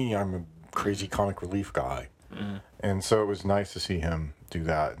 look at me, I'm a crazy comic relief guy. And so it was nice to see him do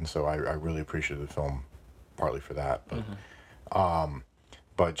that. And so I really appreciated the film partly for that.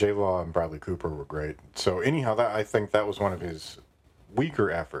 But J. Law and Bradley Cooper were great. So anyhow, I think that was one of his weaker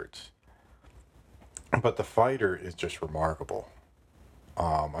efforts. But The Fighter is just remarkable.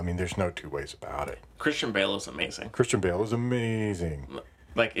 There's no two ways about it. Christian Bale is amazing. Christian Bale is amazing.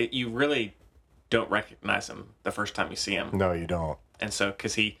 You really don't recognize him the first time you see him. No, you don't. And so,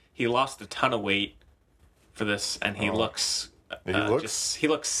 because he lost a ton of weight for this, and he looks He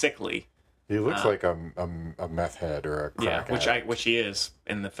looks sickly. He looks like a meth head or a crack addict. which he is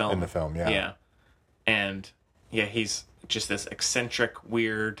in the film. In the film, yeah. Yeah, and yeah, he's just this eccentric,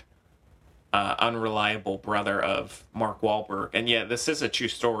 weird, unreliable brother of Mark Wahlberg, and yeah, this is a true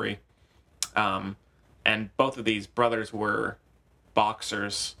story. And both of these brothers were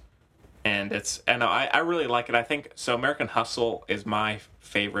boxers, and I really like it. I think so. American Hustle is my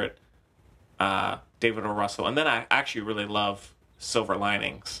favorite. David O. Russell, and then I actually really love Silver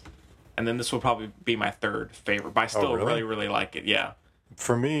Linings. And then this will probably be my third favorite, but I still really, really like it. Yeah.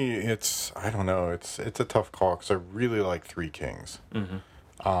 For me, it's I don't know. It's a tough call because I really like Three Kings.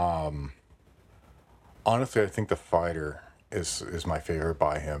 Honestly, I think The Fighter is my favorite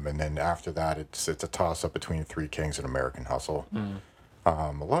by him, and then after that, it's a toss up between Three Kings and American Hustle.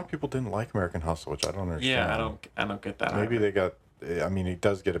 A lot of people didn't like American Hustle, which I don't understand. Yeah, I don't get that. Maybe they got. It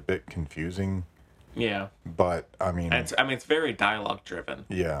does get a bit confusing. Yeah. But it's very dialogue driven.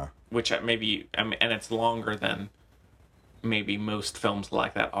 Yeah. Which and it's longer than maybe most films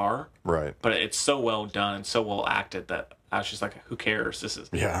like that are. Right. But it's so well done and so well acted that I was just like, who cares?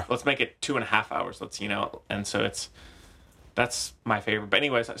 Let's make it 2.5 hours. And so that's my favorite. But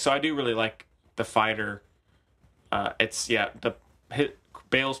anyways, so I do really like The Fighter.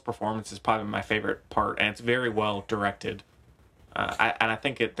 Bale's performance is probably my favorite part, and it's very well directed. I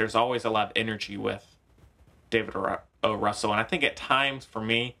think there's always a lot of energy with David O. Russell, and I think at times for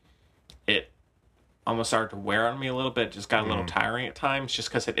me, it almost started to wear on me a little bit. It just got a little tiring at times, just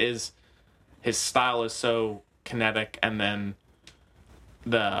because his style is so kinetic, and then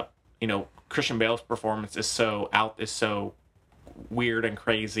Christian Bale's performance is so weird and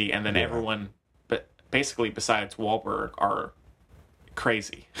crazy, and then everyone, but basically besides Wahlberg, are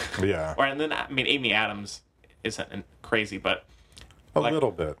crazy. Yeah. And then Amy Adams isn't crazy, but. A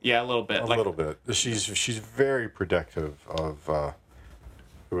little bit. Yeah, a little bit. A little bit. She's very protective of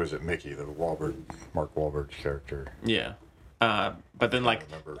who is it? Mickey, Mark Wahlberg's character. Yeah. But then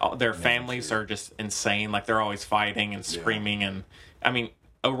their families are just insane. Like they're always fighting and screaming, and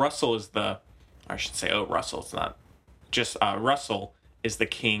Russell is Russell. It's not just Russell is the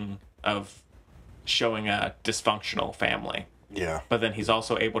king of showing a dysfunctional family. Yeah. But then he's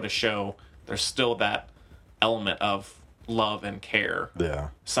also able to show there's still that element of love and care. Yeah.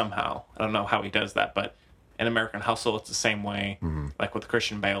 Somehow. I don't know how he does that, but in American Hustle, it's the same way, like with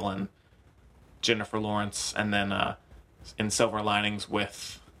Christian Bale and Jennifer Lawrence, and then in Silver Linings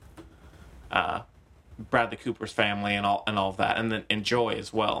with Bradley Cooper's family and all of that, and then in Joy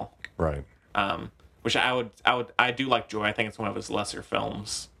as well. Right. Which I do like Joy. I think it's one of his lesser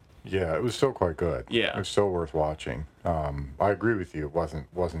films. Yeah, it was still quite good. Yeah. It was still worth watching. I agree with you. It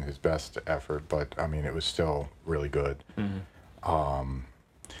wasn't his best effort, but I mean, it was still really good.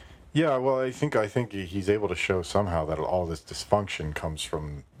 Yeah, well, I think he's able to show somehow that all this dysfunction comes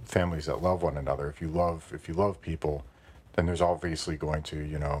from families that love one another. If you love people, then there's obviously going to,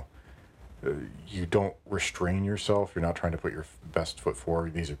 you don't restrain yourself. You're not trying to put your best foot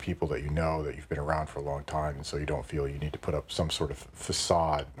forward. These are people that you know, that you've been around for a long time, and so you don't feel you need to put up some sort of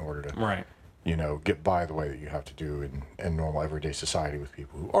facade in order to, Right. Get by the way that you have to do in normal everyday society with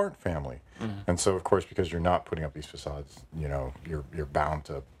people who aren't family. And so, of course, because you're not putting up these facades, you're bound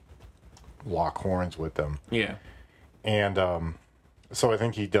to lock horns with them. Yeah. And so I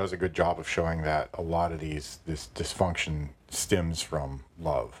think he does a good job of showing that a lot of this dysfunction stems from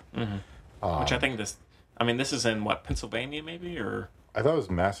love. Which I think this is in what, Pennsylvania maybe, or? I thought it was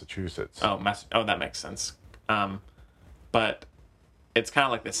Massachusetts. Oh, that makes sense. But it's kind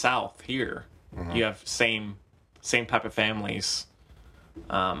of like the South here. You have same type of families.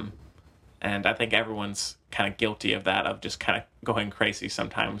 And I think everyone's kind of guilty of that, of just kind of going crazy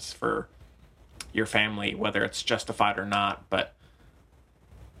sometimes for your family, whether it's justified or not.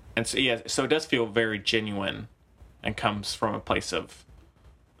 So it does feel very genuine and comes from a place of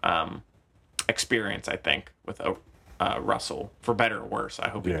experience, I think, with Russell, for better or worse. I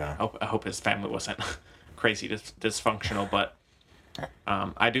hope his family wasn't crazy dysfunctional, but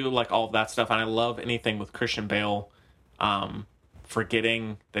I do like all of that stuff, and I love anything with Christian Bale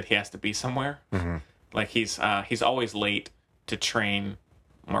forgetting that he has to be somewhere. Like he's always late to train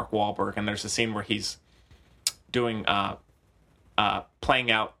Mark Wahlberg, and there's a scene where he's doing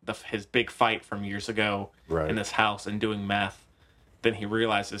playing out his big fight from years ago in this house and doing meth. Then he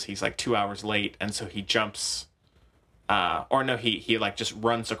realizes he's like 2 hours late, and so he jumps he like just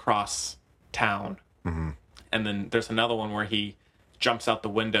runs across town. And then there's another one where he jumps out the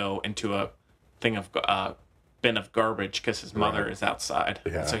window into a thing of bin of garbage because his mother is outside.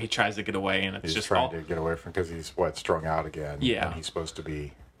 Yeah. And so he tries to get away, and he's just trying to get away from, because he's strung out again. Yeah. And he's supposed to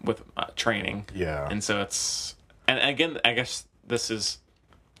be with training. Yeah. And so and again, I guess this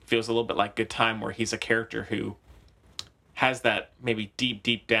feels a little bit like Good Time, where he's a character who has that maybe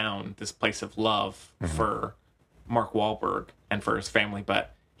deep down this place of love for Mark Wahlberg and for his family,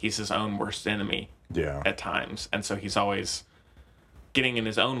 but he's his own worst enemy at times. And so he's always getting in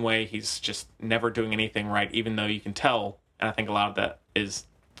his own way. He's just never doing anything right, even though you can tell, and I think a lot of that is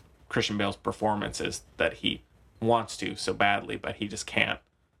Christian Bale's performance, is that he wants to so badly, but he just can't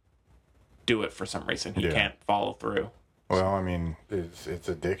do it for some reason. He can't follow through. Well, I mean, it's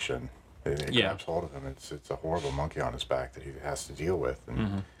addiction. It grabs hold of him. It's a horrible monkey on his back that he has to deal with.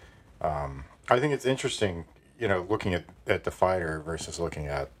 And I think it's interesting, looking at The Fighter versus looking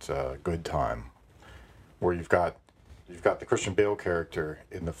at Good Time, where you've got the Christian Bale character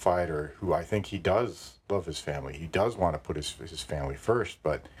in The Fighter, who I think he does love his family. He does want to put his family first,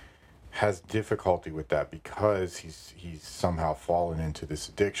 but has difficulty with that because he's somehow fallen into this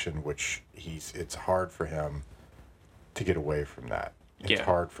addiction, which it's hard for him to get away from that. It's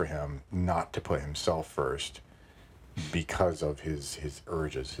hard for him not to put himself first because of his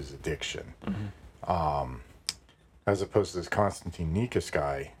urges, his addiction. As opposed to this Konstantin Nikas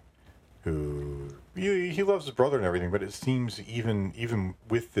guy, who he loves his brother and everything, but it seems even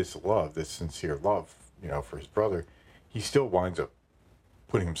with this love, this sincere love, for his brother, he still winds up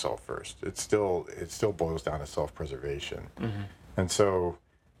putting himself first. It still boils down to self-preservation. And so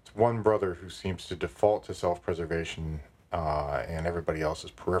it's one brother who seems to default to self-preservation, and everybody else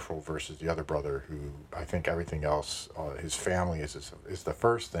is peripheral, versus the other brother who, I think everything else, his family is the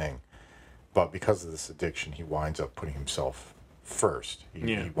first thing, but because of this addiction, he winds up putting himself first.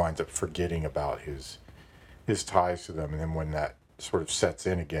 He winds up forgetting about his ties to them, and then when that sort of sets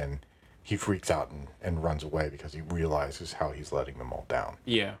in again, he freaks out and runs away because he realizes how he's letting them all down.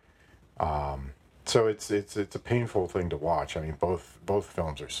 Yeah. So it's a painful thing to watch. I mean, both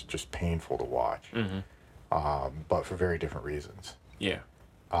films are just painful to watch, but for very different reasons. Yeah.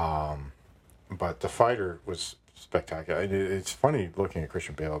 But The Fighter was spectacular. It's funny looking at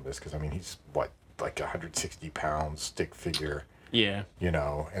Christian Bale in this, because I mean, he's like 160 pounds, stick figure. Yeah.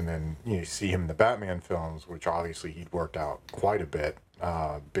 And then you see him in the Batman films, which obviously he'd worked out quite a bit,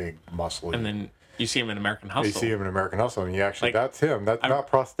 big, muscly. And then You see him in American Hustle. You see him in American Hustle, and he actually, Like, that's him. That's not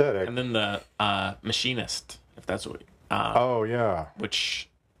prosthetic. And then the Machinist, if that's what. Oh yeah. Which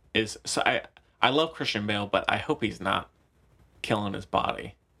is so I love Christian Bale, but I hope he's not killing his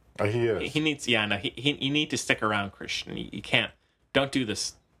body. He is. He needs. Yeah, no. You need to stick around, Christian. You can't. Don't do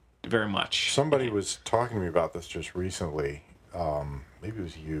this very much. Somebody was talking to me about this just recently. Maybe it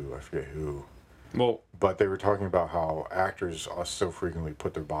was you. I forget who. Well, but they were talking about how actors so frequently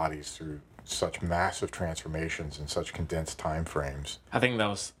put their bodies through such massive transformations in such condensed time frames. I think that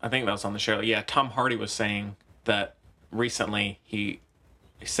was on the show. Yeah, Tom Hardy was saying that recently he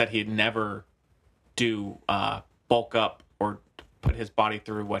said he'd never do bulk up or put his body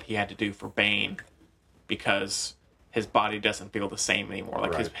through what he had to do for Bane because his body doesn't feel the same anymore.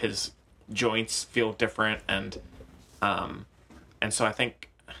 Like Right. his joints feel different, and so I think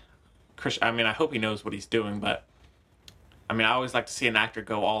Chris. I mean, I hope he knows what he's doing, but I mean, I always like to see an actor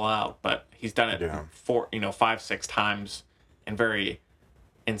go all out, but he's done it Yeah. 5-6 times in very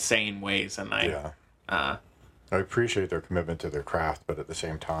insane ways, and I appreciate their commitment to their craft, but at the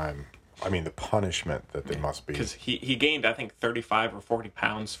same time, I mean, the punishment that they must be. because he gained, I think, 35 or 40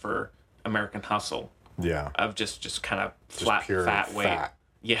 pounds for American Hustle Yeah. of just kind of Just flat pure fat weight. fat.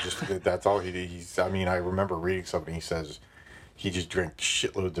 Yeah. Just, that's all he did. I mean, I remember reading something. He says he just drank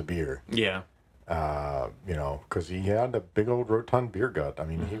shitloads of beer. Yeah. Because he had a big old rotund beer gut. I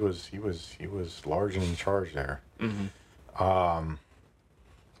mean, he was large and in charge there.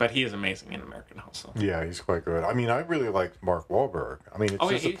 But he is amazing in American Hustle. Yeah, he's quite good. I mean, I really liked Mark Wahlberg. I mean, it's Oh,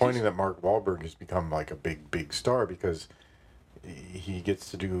 yeah, disappointing that Mark Wahlberg has become like a big star because he gets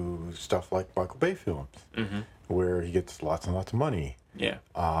to do stuff like Michael Bay films, where he gets lots and lots of money. Yeah.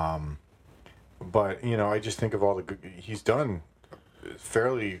 But I just think of all the good he's done.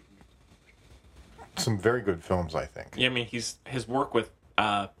 Some very good films, I think. Yeah, I mean, his work with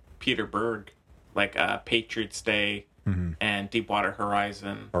Peter Berg, like Patriots Day and Deepwater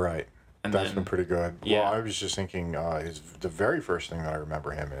Horizon. All right. And That's then- been pretty good. Yeah. Well, I was just thinking, the very first thing that I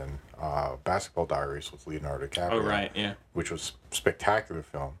remember him in, Basketball Diaries with Leonardo DiCaprio. Oh, right, yeah. Which was a spectacular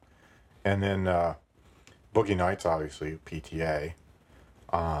film. And then Boogie Nights, obviously, PTA.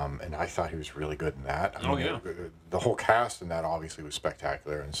 And I thought he was really good in that. I mean, yeah. The whole cast in that obviously was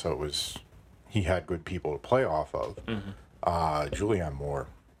spectacular, and so he had good people to play off of. Julianne Moore,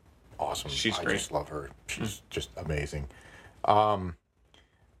 awesome. She's I great. just love her. She's just amazing.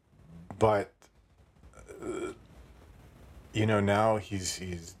 But now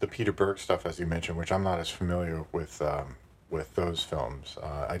he's the Peter Berg stuff, as you mentioned, which I'm not as familiar with those films.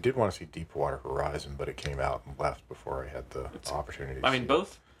 I did want to see Deepwater Horizon, but it came out and left before I had the opportunity to I mean, see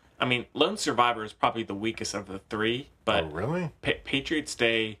both. I mean, Lone Survivor is probably the weakest of the three, but Oh, really? Patriots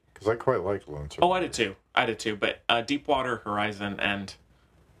Day. Because I quite like Lone Survivor. Oh, I did too. But Deepwater Horizon and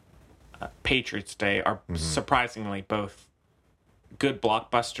Patriots Day are surprisingly both good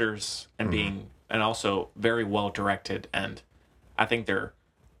blockbusters and also very well directed, and I think they're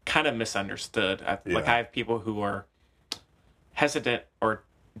kind of misunderstood. Like, I have people who are hesitant or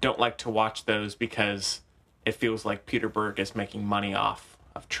don't like to watch those because it feels like Peter Berg is making money off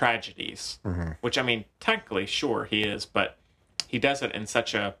of tragedies, which, I mean, technically, sure, he is, but he does it in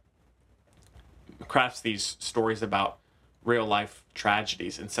such a crafts these stories about real life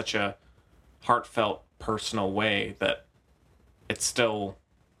tragedies in such a heartfelt, personal way that it's still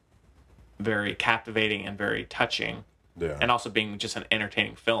very captivating and very touching. Yeah. And also being just an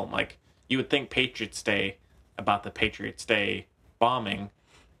entertaining film. Like, you would think Patriots Day, about the Patriots Day bombing,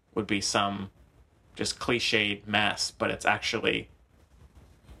 would be some just cliched mess, but it's actually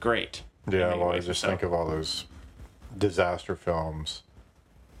great. in Yeah, many well, I ways. just So- think of all those disaster films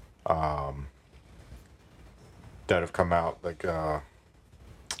that have come out. Like,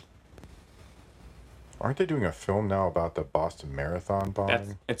 aren't they doing a film now about the Boston Marathon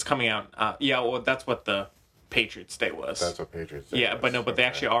bombing? It's coming out. Well, that's what the Patriots Day was. That's what Patriots Day Yeah, was. but no, but they Okay.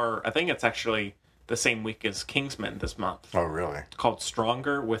 actually are. I think it's actually the same week as Kingsman this month. Oh, really? It's called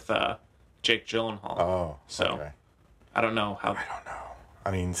Stronger with Jake Gyllenhaal. Oh, So, okay. I don't know how. I don't know.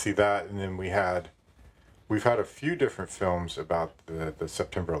 I mean, see that, and then we've had a few different films about the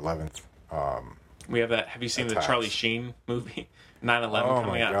September 11th. We have that. Have you seen Attacks. the Charlie Sheen movie, 9/11 Oh coming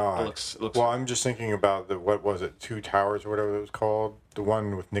my out? god! It looks. Well, I'm just thinking about what was it, Two Towers or whatever it was called, the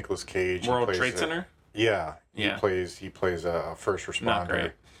one with Nicolas Cage. He World plays Trade Center. Yeah, Yeah. He plays a first responder. Not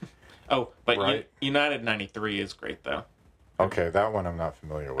great. Oh, but Right. United 93 is great though. Okay, that one I'm not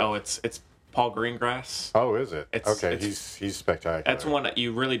familiar with. Oh, it's Paul Greengrass. Oh, is it? It's- Okay, it's- he's spectacular. That's one that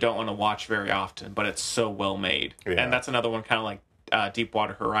you really don't want to watch very often, but it's so well made. Yeah. And that's another one kind of like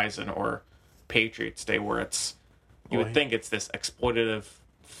Deepwater Horizon or Patriots Day, where you Well, would think it's this exploitative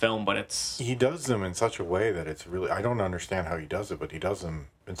film, but it's He does them in such a way that it's really. I don't understand how he does it, but he does them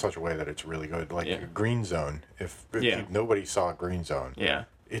in such a way that it's really good. Like Yeah. Green Zone. If Yeah. nobody saw Green Zone, yeah.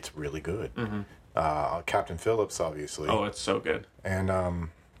 it's really good. Captain Phillips, obviously. Oh, it's so good. And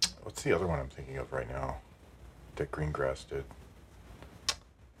what's the other one I'm thinking of right now that Greengrass did?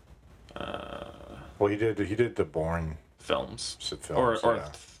 Well, he did the Bourne Films. films. Or yeah.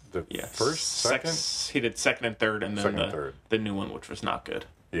 The yeah, first, second, he did second and third, and then Second and third. the new one, which was not good.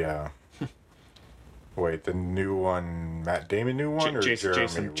 yeah. Wait, the new one, Matt Damon new one, or Jason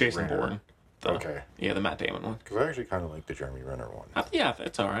Jeremy Renner? Bourne. The- Okay. Yeah, the Matt Damon one. Because I actually kind of like the Jeremy Renner one. Yeah,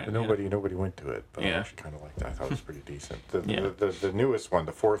 it's all right. But nobody went to it, but I Yeah. actually kind of liked it. I thought it was pretty decent. The, Yeah. the newest one,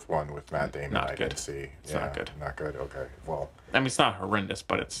 the fourth one with Matt Damon, Not I good. didn't see. It's not good. Not good. Okay. Well, I mean, it's not horrendous,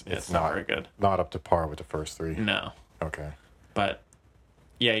 but it's not very good. Not up to par with the first three. No, Okay. but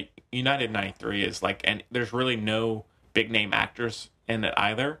yeah, United 93 is like, and there's really no big name actors in it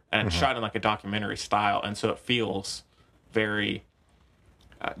either, and it's shot in like a documentary style, and so it feels very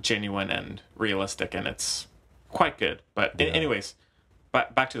genuine and realistic, and it's quite good. But anyways,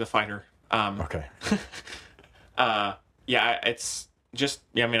 back to The Fighter. Okay. Yeah, it's just,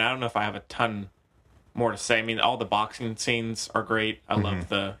 I mean, I don't know if I have a ton more to say. I mean, all the boxing scenes are great. I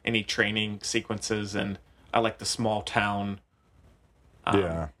love any training sequences, and I like the small town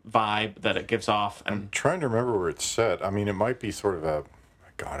vibe that it gives off. And Trying to remember where it's set. I mean, it might be sort of a,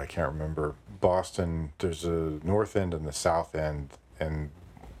 God, I can't remember. Boston, there's a north end and the south end, and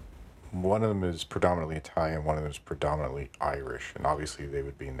one of them is predominantly Italian, one of them is predominantly Irish, and obviously they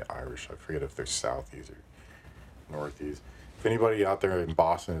would be in the Irish. I forget if they're Southeast or Northeast. If anybody out there in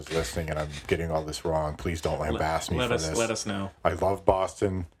Boston is listening and I'm getting all this wrong, please don't lambast me for this. let us know. I love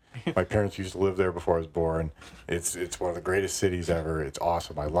Boston. My parents used to live there before I was born. It's one of the greatest cities ever. It's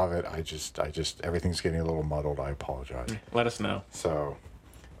awesome. I love it. I just everything's getting a little muddled. I apologize. Let us know. So,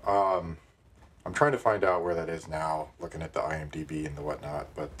 I'm trying to find out where that is now, looking at the IMDb and the whatnot.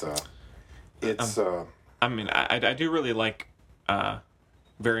 But it's I mean, I do really like,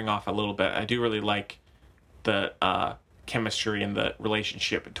 veering off a little bit, I do really like the chemistry and the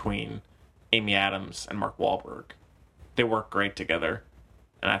relationship between Amy Adams and Mark Wahlberg. They work great together,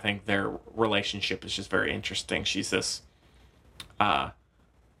 and I think their relationship is just very interesting. She's this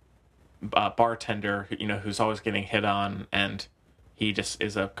bartender who's always getting hit on, and he just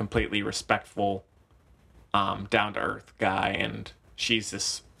is a completely respectful, down-to-earth guy, and she's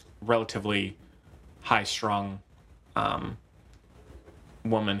this relatively high-strung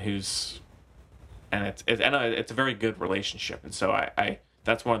woman who's, and it's a very good relationship, and so I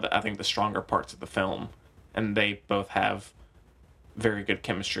that's one of the, I think, the stronger parts of the film, and they both have very good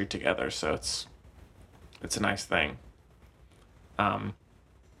chemistry together, so it's a nice thing.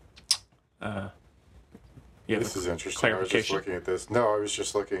 This is interesting. I was just looking at this. No, I was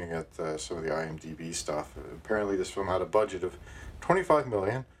just looking at some of the IMDb stuff. Apparently, this film had a budget of $25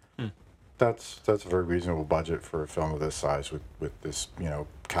 million. That's a very reasonable budget for a film of this size with this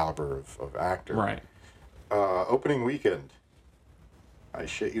caliber of actor. Right. Opening weekend. I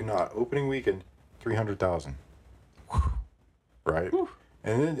shit you not. Opening weekend, $300,000. Right. Whew.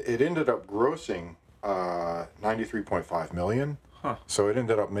 And then it ended up grossing $93.5 million. Huh. So it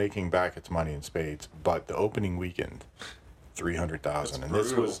ended up making back its money in spades, but the opening weekend, $300,000, and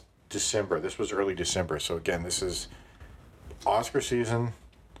this was December. This was early December. So again, this is Oscar season,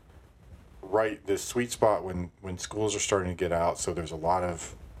 right? This sweet spot when schools are starting to get out. So there's a lot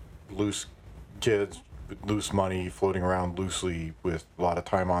of loose kids, with loose money floating around loosely with a lot of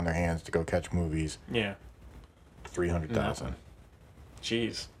time on their hands to go catch movies. Yeah. 300,000.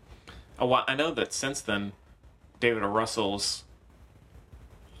 Jeez. Oh, I know that since then, David O. Russell's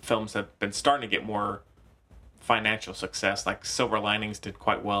films have been starting to get more financial success. Like Silver Linings did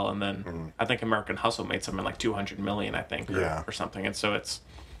quite well, and then I think American Hustle made something like $200 million, I think, or something. And so it's,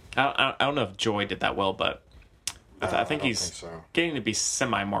 I don't know if Joy did that well, but I think he's getting to be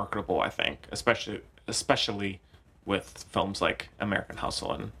semi-marketable. I think, especially with films like American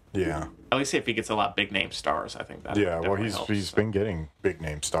Hustle, and at least if he gets a lot of big name stars, I think that well, helps, he's been getting big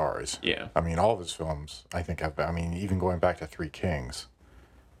name stars. Yeah, I mean, all of his films, I think, have. I mean, even going back to Three Kings,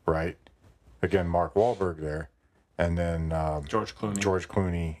 right? Again, Mark Wahlberg there, and then George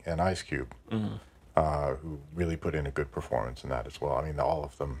Clooney and Ice Cube, who really put in a good performance in that as well. I mean,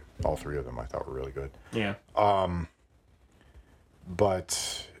 all three of them, I thought were really good. Yeah.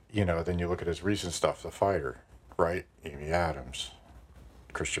 But then you look at his recent stuff, The Fighter, right? Amy Adams,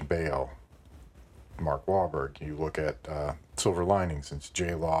 Christian Bale, Mark Wahlberg. You look at Silver Linings, it's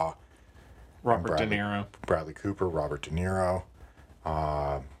J. Law, Robert De Niro, Bradley Cooper, Robert De Niro.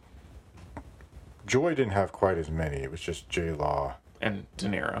 Joy didn't have quite as many. It was just J. Law And De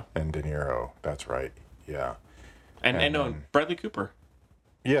Niro. And De Niro. That's right. Yeah. And Bradley Cooper.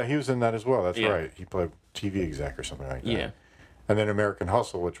 Yeah, he was in that as well. That's Yeah. right. He played TV exec or something like that. Yeah. And then American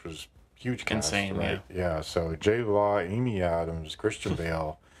Hustle, which was huge cast. Insane, right? Yeah. So J. Law, Amy Adams, Christian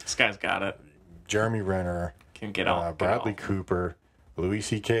Bale, This guy's got it. Jeremy Renner, Can get all. Bradley get all. Cooper, Louis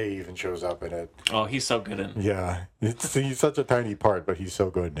C.K. even shows up in it. Oh, he's so good in. Yeah, he's such a tiny part, but he's so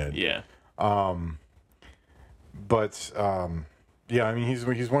good in it. Yeah. Yeah, I mean, he's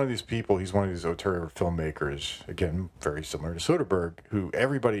one of these people. He's one of these auteur filmmakers. Again, very similar to Soderbergh, who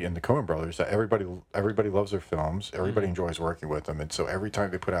everybody in the Coen Brothers, that everybody loves their films. Everybody enjoys working with them, and so every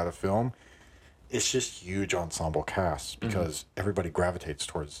time they put out a film, it's just huge ensemble casts because everybody gravitates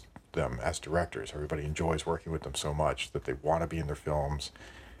towards them as directors. Everybody enjoys working with them so much that they want to be in their films,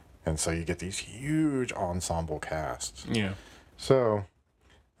 and so you get these huge ensemble casts. Yeah. So,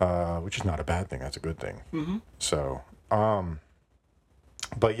 which is not a bad thing. That's a good thing. Mm-hmm. So,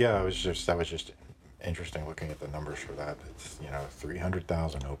 but yeah, that was just interesting looking at the numbers for that. It's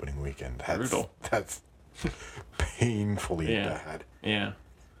 300,000 opening weekend. That's, Brutal. That's painfully Yeah. bad. Yeah.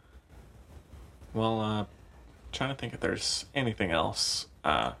 Well, trying to think if there's anything else.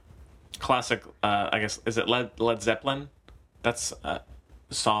 Classic. I guess is it Led Zeppelin? That's a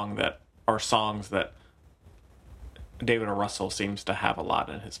songs that David O. Russell seems to have a lot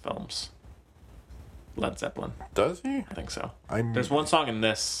in his films. Led Zeppelin. Does he? I think so. I'm- There's one song in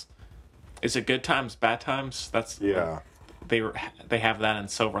this. Is it Good Times, Bad Times? That's Yeah. They have that in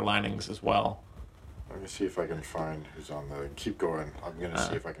Silver Linings as well. Let me see if I can find who's on the. Keep going. I'm gonna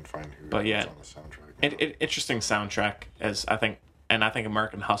see if I can find who's but yeah, on the soundtrack. now. Interesting soundtrack as I think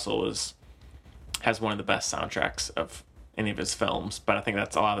American Hustle has one of the best soundtracks of any of his films. But I think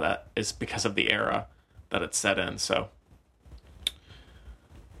that's a lot of that is because of the era that it's set in. So,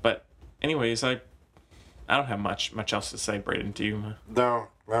 but anyways, I don't have much else to say. Braden, do you? No,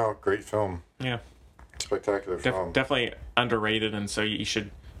 great film. Yeah, Spectacular film. definitely underrated, and so you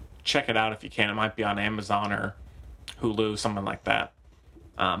should check it out if you can. It might be on Amazon or Hulu, something like that.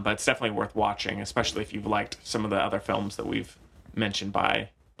 But it's definitely worth watching, especially if you've liked some of the other films that we've mentioned by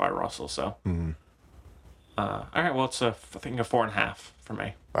Russell. So, all right. Well, it's I think a 4.5 for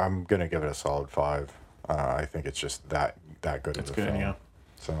me. I'm gonna give it a solid 5. I think it's just that good It's of a good, film. yeah.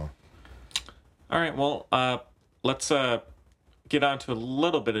 So All right. Well, let's get on to a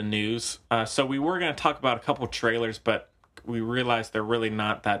little bit of news. So we were going to talk about a couple of trailers, but we realized they're really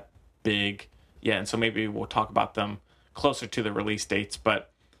not that big yet, and so maybe we'll talk about them closer to the release dates.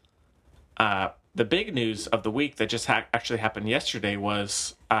 But the big news of the week that just actually happened yesterday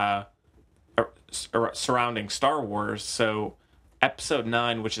was surrounding Star Wars. So Episode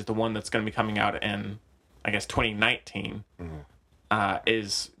 9, which is the one that's going to be coming out in, I guess, 2019,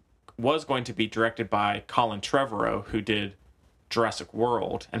 was going to be directed by Colin Trevorrow, who did Jurassic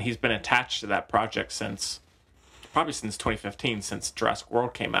World, and he's been attached to that project since 2015, since Jurassic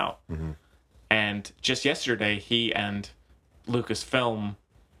World came out. Mm-hmm. And just yesterday, he and Lucasfilm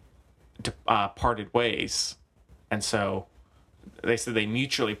parted ways, and so they said they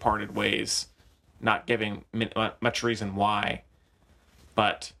mutually parted ways, not giving much reason why,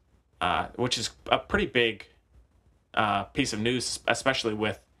 but which is a pretty big piece of news, especially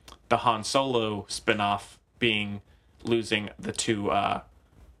with the Han Solo spinoff losing the two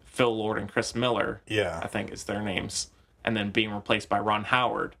Phil Lord and Chris Miller, I think is their names, and then being replaced by Ron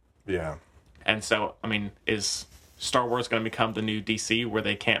Howard. Yeah. And so, I mean, is Star Wars going to become the new DC where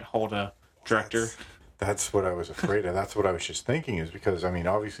they can't hold a director? That's what I was afraid of. That's what I was just thinking, is because, I mean,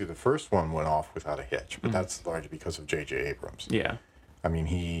 obviously the first one went off without a hitch, but that's largely because of J.J. Abrams. Yeah. I mean,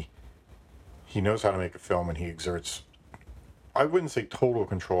 he knows how to make a film, and he exerts, I wouldn't say total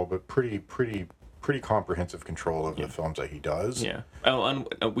control, but pretty comprehensive control of the films that he does. Yeah. Oh,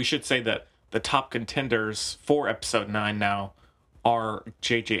 and we should say that the top contenders for Episode 9 now are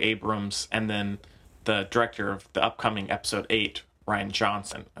J.J. Abrams and then the director of the upcoming Episode 8, Rian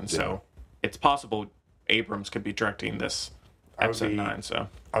Johnson. And so it's possible Abrams could be directing this Episode 9. So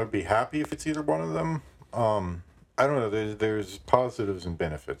I would be happy if it's either one of them. I don't know. There's positives and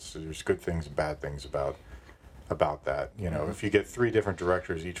benefits. There's good things and bad things about that. You know, if you get 3 different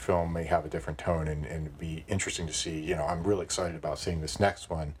directors, each film may have a different tone, and it'd be interesting to see. You know, I'm really excited about seeing this next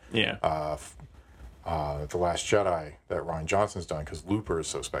one. Yeah. The Last Jedi that Rian Johnson's done, because Looper is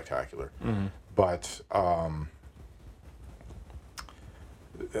so spectacular. Mm-hmm. But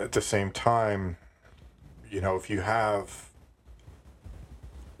at the same time, you know, if you have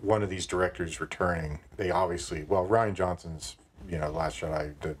one of these directors returning, they obviously, well, Rian Johnson's, you know, Last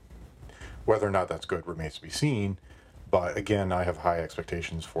Jedi, whether or not that's good remains to be seen. But again, I have high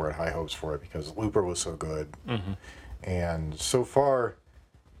expectations for it, high hopes for it, because Looper was so good. Mm-hmm. And so far,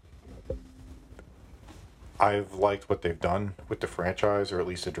 I've liked what they've done with the franchise, or at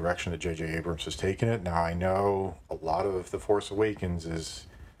least the direction that J.J. Abrams has taken it. Now, I know a lot of The Force Awakens is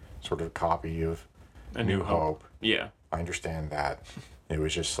sort of a copy of A New Hope. Yeah. I understand that. It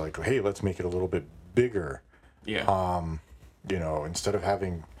was just like, hey, let's make it a little bit bigger. Yeah. You know, instead of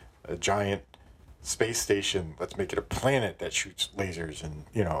having a giant space station, let's make it a planet that shoots lasers. And,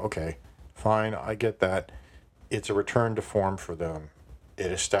 you know, okay, fine, I get that. It's a return to form for them.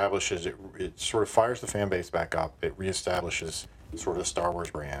 It establishes, it sort of fires the fan base back up. It reestablishes sort of the Star Wars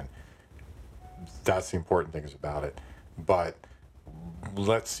brand. That's the important things about it. But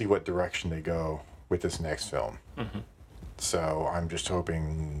let's see what direction they go with this next film. Mm-hmm. So I'm just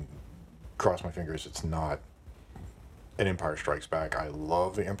hoping, cross my fingers, it's not an Empire Strikes Back. I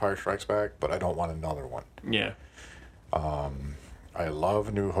love the Empire Strikes Back, but I don't want another one. Yeah. I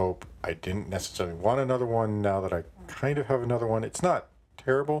love New Hope. I didn't necessarily want another one. Now that I kind of have another one, it's not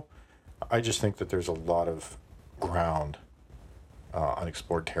terrible. I just think that there's a lot of ground,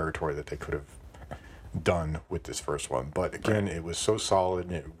 unexplored territory that they could have done with this first one. But again, it was so solid,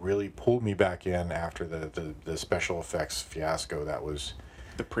 and it really pulled me back in after the special effects fiasco that was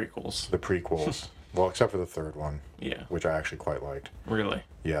The prequels. the prequels. Well, except for the third one. Yeah. Which I actually quite liked. Really?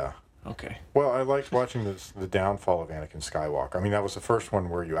 Yeah. Okay. Well, I liked watching the downfall of Anakin Skywalker. I mean, that was the first one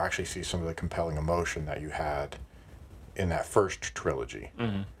where you actually see some of the compelling emotion that you had in that first trilogy.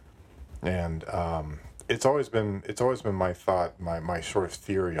 Mm-hmm. And it's always been my thought, my sort of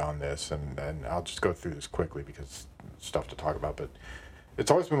theory on this, and I'll just go through this quickly because it's stuff to talk about. But it's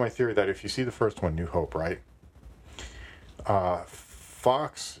always been my theory that if you see the first one, New Hope, right?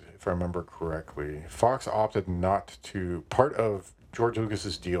 Fox, if I remember correctly, Fox opted not to. Part of George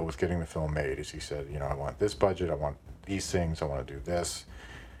Lucas's deal with getting the film made is he said, you know, I want this budget, I want these things, I want to do this.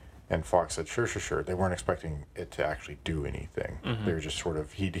 And Fox said, sure. They weren't expecting it to actually do anything. Mm-hmm. They were just sort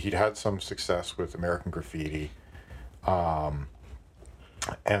of, he'd had some success with American Graffiti. And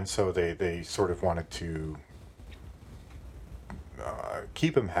so they sort of wanted to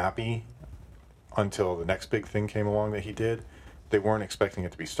keep him happy until the next big thing came along that he did. They weren't expecting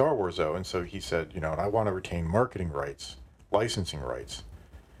it to be Star Wars, though. And so he said, you know, I want to retain marketing rights, licensing rights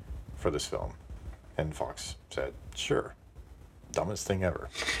for this film. And Fox said, sure. Dumbest thing ever.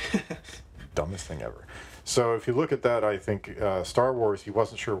 Dumbest thing ever. So if you look at that, I think Star Wars, he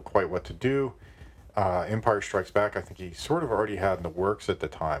wasn't sure quite what to do. Empire Strikes Back, I think he sort of already had in the works at the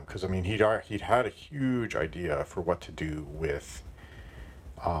time. Because, I mean, he'd had a huge idea for what to do with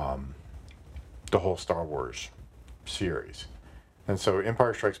the whole Star Wars series. And so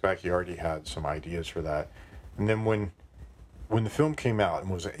Empire Strikes Back, he already had some ideas for that. And then when the film came out and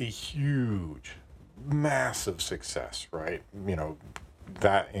was a huge, massive success, right? You know,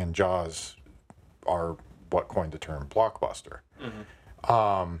 that and Jaws are what coined the term blockbuster.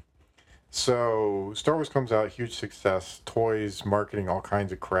 Mm-hmm. So Star Wars comes out, huge success, toys, marketing, all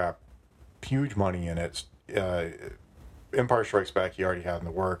kinds of crap, huge money in it. Empire Strikes Back, he already had in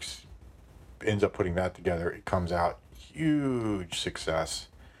the works, ends up putting that together. It comes out, huge success.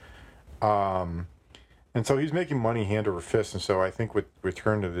 And so he's making money hand over fist. And so I think with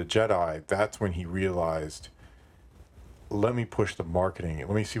Return of the Jedi, that's when he realized, let me push the marketing.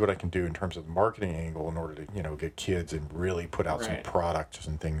 Let me see what I can do in terms of the marketing angle in order to, you know, get kids and really put out some products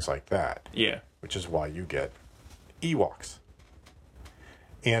and things like that. Yeah. Which is why you get Ewoks.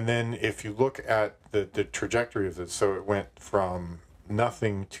 And then if you look at the trajectory of this, so it went from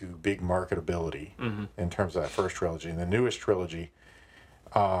nothing to big marketability in terms of that first trilogy. And the newest trilogy,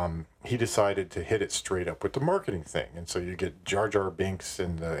 he decided to hit it straight up with the marketing thing. And so you get Jar Jar Binks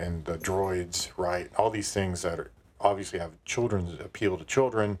and the droids, right? All these things that are obviously have children's appeal to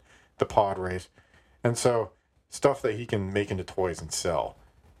children, the pod race. And so stuff that he can make into toys and sell.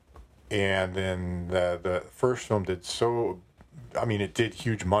 And then the first film did so, I mean, it did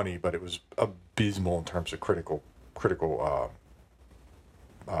huge money, but it was abysmal in terms of critical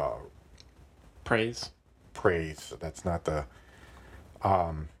praise. That's not the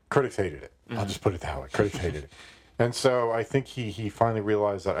critics hated it. I'll just put it that way. Critics hated it. And so I think he finally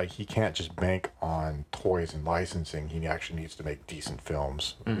realized that he can't just bank on toys and licensing. He actually needs to make decent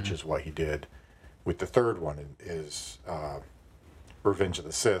films, which is what he did with the third one, is Revenge of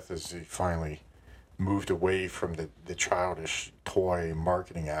the Sith, as he finally moved away from the childish toy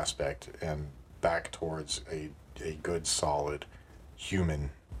marketing aspect and back towards a good, solid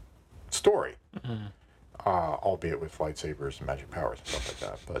human story. Albeit with lightsabers and magic powers and stuff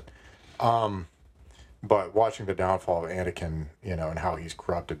like that. But watching the downfall of Anakin, you know, and how he's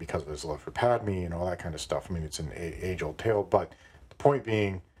corrupted because of his love for Padme and all that kind of stuff. I mean, it's an age-old tale. But the point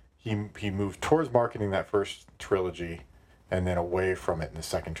being, he moved towards marketing that first trilogy, and then away from it in the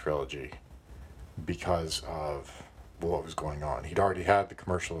second trilogy, because of what was going on. He'd already had the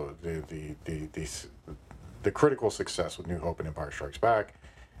commercial, the critical success with New Hope and Empire Strikes Back,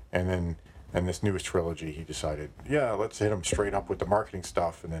 and then this newest trilogy, he decided, yeah, let's hit him straight up with the marketing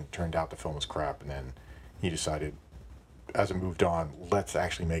stuff, and then it turned out the film was crap, and then he decided, as it moved on, let's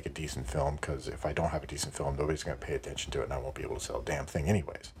actually make a decent film, because if I don't have a decent film, nobody's going to pay attention to it, and I won't be able to sell a damn thing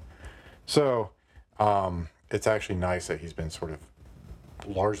anyways. So, it's actually nice that he's been sort of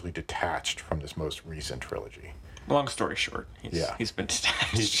largely detached from this most recent trilogy. Long story short, he's been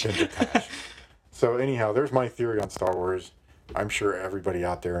detached. He's been detached. So anyhow, there's my theory on Star Wars. I'm sure everybody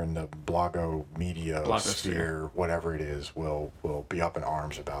out there in the blogo media sphere, whatever it is, will be up in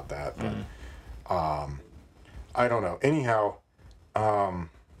arms about that. But I don't know. Anyhow,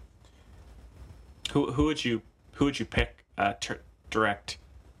 who would you pick direct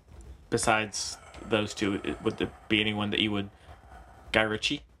besides those two? Would there be anyone that you would? Guy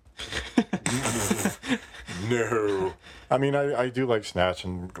Ritchie? No. I mean, I do like Snatch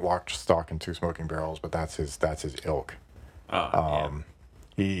and Lock, Stock, and Two Smoking Barrels, but that's his ilk.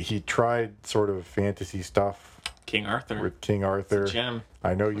 He tried sort of fantasy stuff. King Arthur. With King Arthur. It's a gem.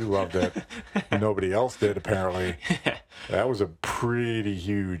 I know you loved it. Nobody else did, apparently. That was a pretty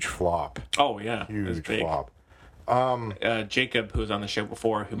huge flop. Oh, yeah. Huge flop. Jacob, who was on the show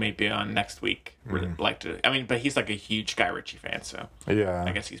before, who may be on next week, really liked it. I mean, but he's like a huge Guy Ritchie fan, so yeah,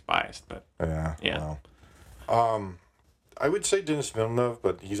 I guess he's biased. But yeah. Well, I would say Denis Villeneuve,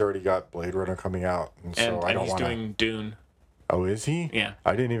 but he's already got Blade Runner coming out, and so I don't want to. And he's doing Dune. Oh, is he? Yeah.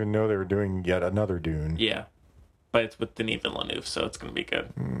 I didn't even know they were doing yet another Dune. Yeah, but it's with Denis Villeneuve, so it's going to be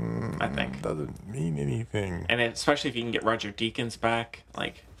good. I think. Doesn't mean anything. And especially if you can get Roger Deakins back,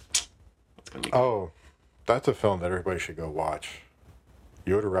 like, it's going to be good. Oh. That's a film that everybody should go watch.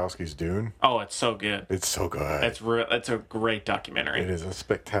 Jodorowsky's Dune. Oh, it's so good. It's so good. It's a great documentary. It is a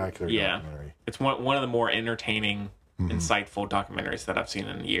spectacular documentary. It's one of the more entertaining, insightful documentaries that I've seen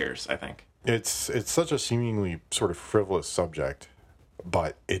in years, I think. It's such a seemingly sort of frivolous subject,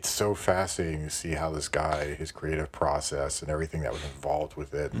 but it's so fascinating to see how this guy, his creative process and everything that was involved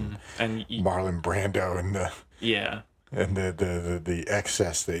with it, and Marlon Brando and the... Yeah. And the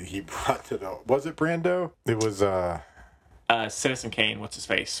excess that he brought to the... Was it Brando? It was... Citizen Kane, what's his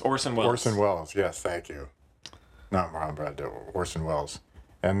face? Orson Welles. Orson Welles, yes, thank you. Not Marlon Brando, Orson Welles.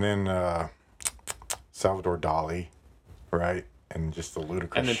 And then Salvador Dali, right? And just the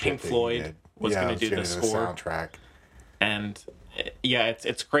ludicrous and then shit Pink Floyd was going to do the score. Soundtrack. And, yeah,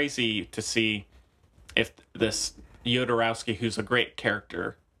 it's crazy to see if this Jodorowsky, who's a great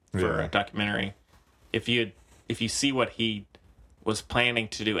character for a documentary, if you see what he was planning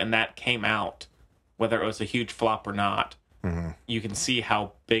to do and that came out, whether it was a huge flop or not, you can see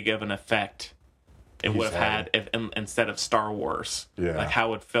how big of an effect it would have had if instead of Star Wars. Yeah. Like,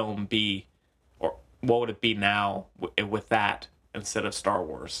 how would film be, or what would it be now with that instead of Star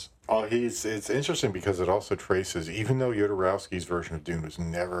Wars? Oh, it's interesting because it also traces, even though Jodorowsky's version of Dune was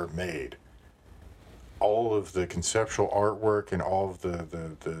never made, all of the conceptual artwork and all of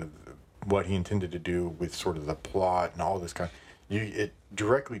the what he intended to do with sort of the plot and all this it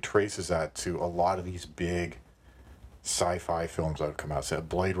directly traces that to a lot of these big sci-fi films that have come out. So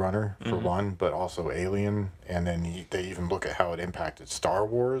Blade Runner for one, but also Alien, and then they even look at how it impacted Star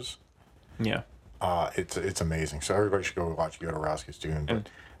Wars. Yeah, it's amazing. So everybody should go watch Jodorowsky's Dune.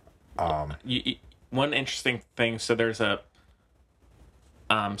 But one interesting thing. So there's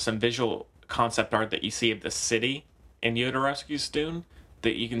some visual concept art that you see of the city in Jodorowsky's Dune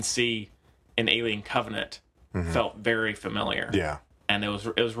that you can see in Alien Covenant. Felt very familiar. Yeah. And it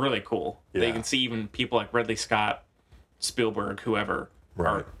was really cool. Yeah. You can see even people like Ridley Scott, Spielberg, whoever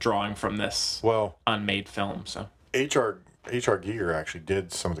are drawing from this unmade film. So H.R. Giger actually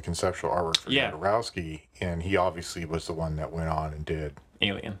did some of the conceptual artwork for Jodorowsky, and he obviously was the one that went on and did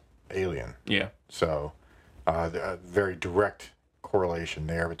Alien. Yeah. So a very direct correlation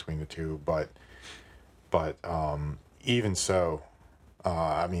there between the two, but even so,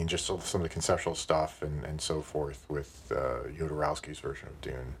 I mean, just some of the conceptual stuff and so forth with Jodorowsky's version of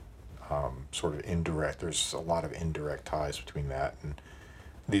Dune, sort of indirect. There's a lot of indirect ties between that and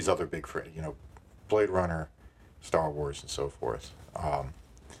these other big, Blade Runner, Star Wars, and so forth.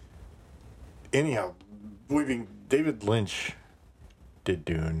 Anyhow, David Lynch did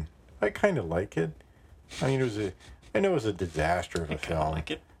Dune. I kind of like it. I mean, I know it was a disaster of a film, like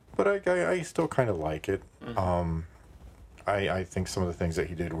it. but I still kind of like it. I think some of the things that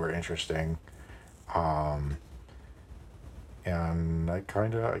he did were interesting, and I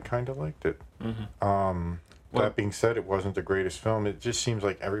kind of liked it. That being said, it wasn't the greatest film. It just seems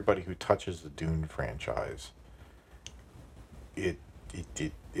like everybody who touches the Dune franchise, it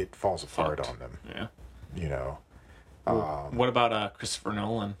falls apart on them. Yeah. You know. What about Christopher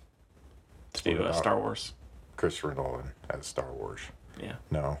Nolan to do Star Wars? Christopher Nolan as Star Wars. Yeah.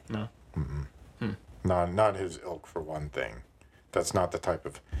 No. No. Not his ilk, for one thing. That's not the type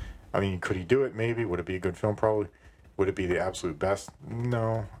of... I mean, could he do it? Maybe. Would it be a good film? Probably. Would it be the absolute best?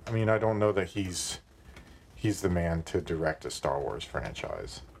 No. I mean, I don't know that he's the man to direct a Star Wars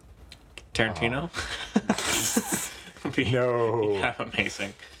franchise. Tarantino? No. Yeah,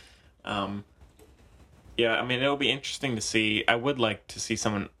 amazing. Yeah, I mean, it'll be interesting to see. I would like to see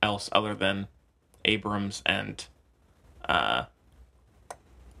someone else other than Abrams and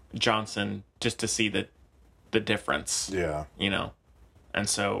Johnson, just to see the difference. Yeah. You know? And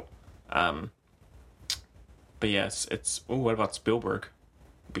so, but yes, it's... Ooh, what about Spielberg?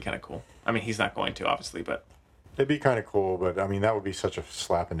 It'd be kind of cool. I mean, he's not going to, obviously, but... It'd be kind of cool, but I mean, that would be such a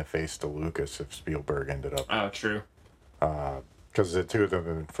slap in the face to Lucas if Spielberg ended up... Oh, true. Because the two of them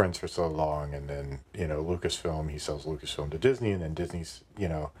have been friends for so long, and then, you know, Lucasfilm, he sells Lucasfilm to Disney, and then Disney's, you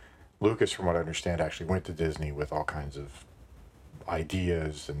know, Lucas, from what I understand, actually went to Disney with all kinds of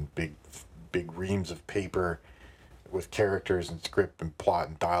ideas and big reams of paper with characters and script and plot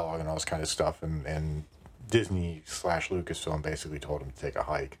and dialogue and all this kind of stuff, and Disney / Lucasfilm basically told him to take a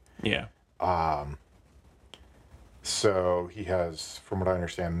hike. Yeah. So he has, from what I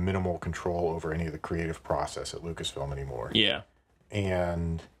understand, minimal control over any of the creative process at Lucasfilm anymore. Yeah.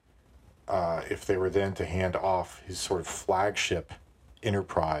 And if they were then to hand off his sort of flagship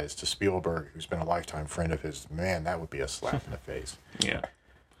enterprise to Spielberg, who's been a lifetime friend of his, man, that would be a slap in the face. Yeah.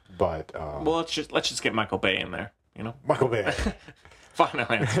 But well, let's just get Michael Bay in there. You know. Michael Bay,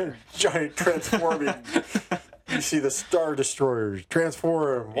 Final answer. giant transforming. You see the Star Destroyers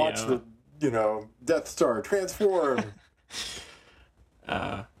transform. Watch the Death Star transform.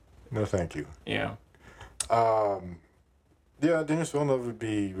 No, thank you. Yeah. Yeah, Denis Villeneuve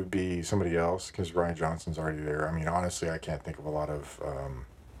would be somebody else because Rian Johnson's already there. I mean, honestly, I can't think of a lot of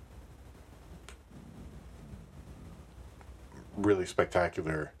really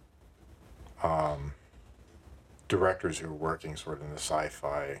spectacular directors who are working sort of in the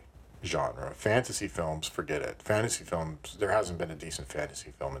sci-fi genre. Fantasy films, forget it. Fantasy films, there hasn't been a decent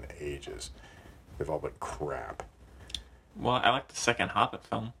fantasy film in ages. They've all been crap. Well, I like the second Hobbit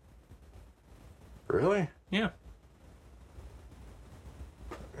film. Really? Yeah.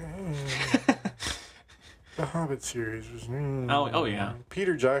 The Hobbit series was... Oh, yeah.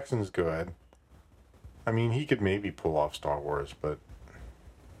 Peter Jackson's good. I mean, he could maybe pull off Star Wars, but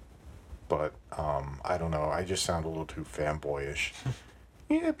I don't know. I just sound a little too fanboyish.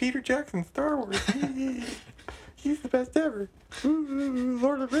 Yeah, Peter Jackson, Star Wars. He's the best ever. Ooh,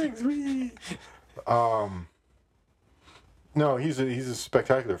 Lord of the Rings. Wee. No, he's a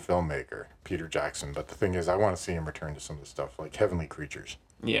spectacular filmmaker, Peter Jackson. But the thing is, I want to see him return to some of the stuff like Heavenly Creatures.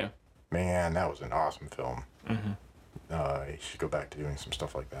 Yeah. Man, that was an awesome film. Mm-hmm. He should go back to doing some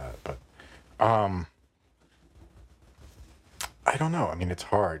stuff like that. But I don't know. I mean, it's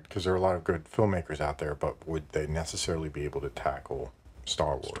hard because there are a lot of good filmmakers out there, but would they necessarily be able to tackle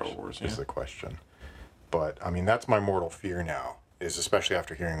Star Wars? Star Wars, is yeah. the question. But I mean, that's my mortal fear now. Is especially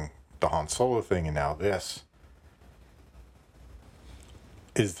after hearing the Han Solo thing and now this.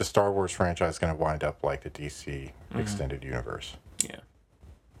 Is the Star Wars franchise going to wind up like the DC extended universe? Yeah.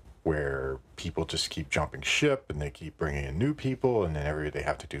 Where people just keep jumping ship and they keep bringing in new people, and then they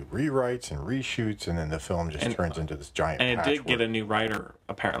have to do rewrites and reshoots, and then the film just turns into this giant And it patchwork. did get a new writer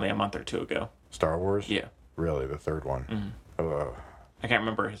apparently a month or two ago. Star Wars? Yeah. Really, the third one? I can't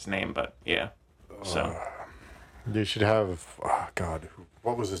remember his name, but yeah. So They should have, oh God,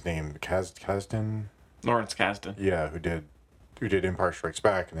 what was his name? Kasdan? Lawrence Kasdan. Yeah, who did Empire Strikes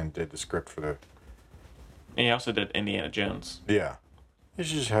Back and then did the script for the... And he also did Indiana Jones. Yeah. You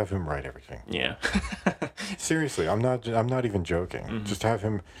should just have him write everything. Yeah. Seriously, I'm not even joking. Just have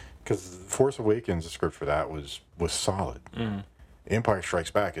him, because Force Awakens, the script for that was solid. Empire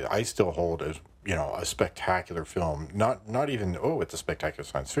Strikes Back, I still hold as a spectacular film. Not even it's a spectacular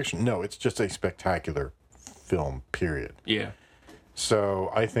science fiction. No, it's just a spectacular film. Period. Yeah.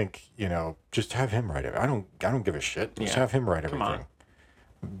 So I think just have him write it. I don't give a shit. Just have him write everything. Come on.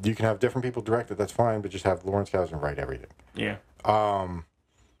 You can have different people direct it. That's fine, but just have Lawrence Kasdan write everything. Yeah.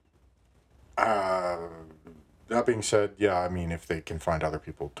 That being said, yeah, I mean, if they can find other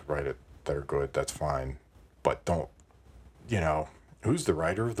people to write it that are good, that's fine. But don't, who's the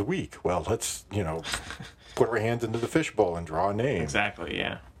writer of the week? Well, let's, put our hands into the fishbowl and draw a name. Exactly,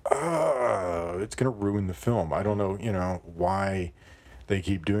 yeah. It's going to ruin the film. I don't know, why. they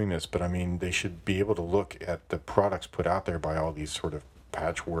keep doing this, but I mean, they should be able to look at the products put out there by all these sort of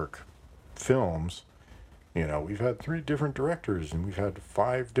patchwork films. You know, we've had 3 different directors and we've had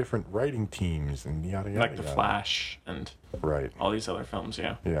 5 different writing teams and yada yada. Like The Flash and right, all these other films.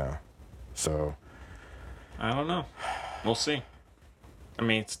 Yeah. Yeah. So I don't know. We'll see. I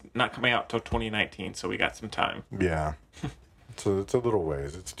mean, it's not coming out till 2019, so we got some time. yeah, so it's a little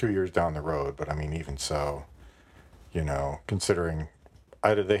ways. It's 2 years down the road, but I mean, even so, you know, considering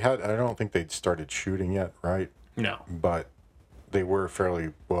I don't think they'd started shooting yet, right? No. But they were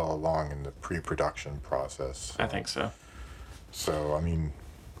fairly well along in the pre-production process. I think so. So, I mean,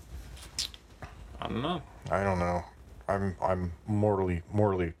 I don't know. I don't know. I'm mortal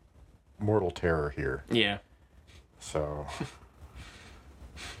terror here. Yeah. So,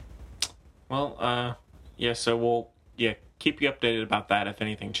 Well, yeah, so we'll keep you updated about that if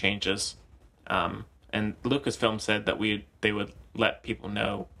anything changes. And Lucasfilm said that they would let people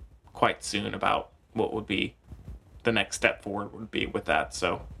know quite soon about what would be the next step forward would be with that.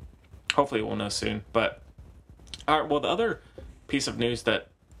 So hopefully we'll know soon. But all right, well, the other piece of news that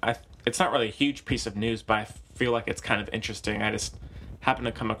it's not really a huge piece of news, but I feel like it's kind of interesting. I just happened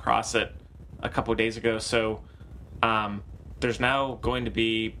to come across it a couple of days ago. So there's now going to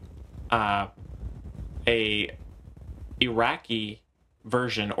be a Iraqi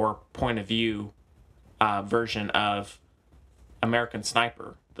version or point of view version of American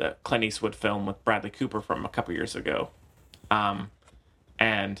Sniper, the Clint Eastwood film with Bradley Cooper from a couple years ago. And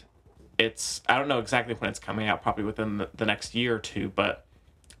I don't know exactly when it's coming out, probably within the next year or two, but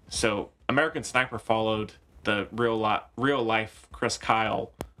so American Sniper followed the real life Chris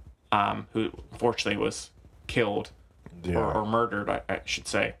Kyle, who unfortunately was killed or murdered, I should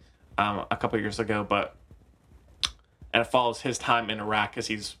say, a couple years ago, and it follows his time in Iraq as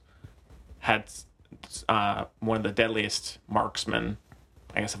he's had one of the deadliest marksmen,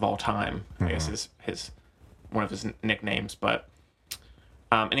 I guess, of all time. I guess his one of his nicknames. But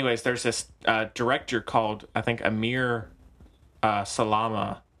anyways, there's this director called, I think, Amir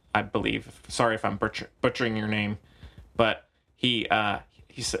Salama, I believe. Sorry if I'm butchering your name, but he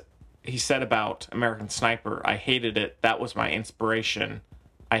said about American Sniper, I hated it. That was my inspiration.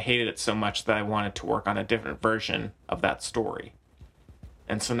 I hated it so much that I wanted to work on a different version of that story.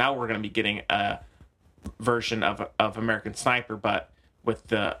 And so now we're going to be getting a version of American Sniper, but with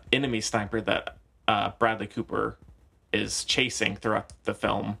the enemy sniper that Bradley Cooper is chasing throughout the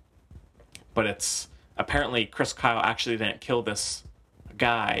film. But it's apparently Chris Kyle actually didn't kill this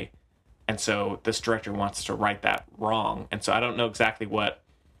guy, and so this director wants to right that wrong. And so I don't know exactly what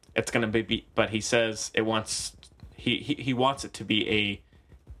it's going to be, but he says he wants it to be a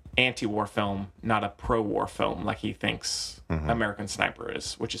anti-war film, not a pro-war film like he thinks American Sniper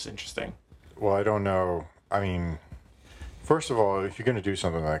is, which is interesting. well, I don't know. I mean, first of all, if you're going to do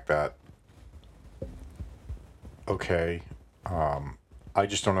something like that, okay. I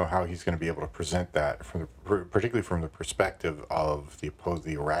just don't know how he's going to be able to present that particularly from the perspective of the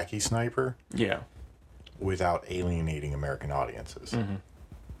Iraqi sniper. Yeah. Without alienating American audiences.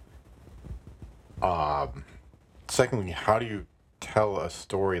 Secondly, how do you tell a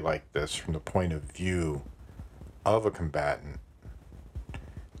story like this from the point of view of a combatant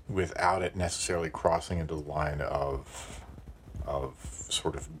without it necessarily crossing into the line of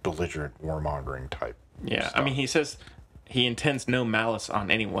sort of belligerent warmongering type? Yeah, stuff? I mean, he says he intends no malice on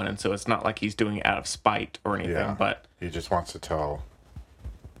anyone, and so it's not like he's doing it out of spite or anything, but he just wants to tell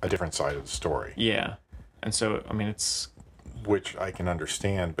a different side of the story. Yeah. And so, I mean, it's... Which I can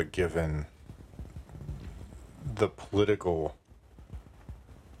understand, but given the political...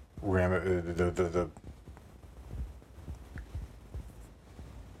 what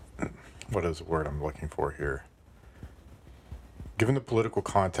is the word I'm looking for here? Given the political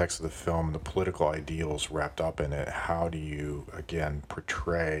context of the film and the political ideals wrapped up in it, how do you, again,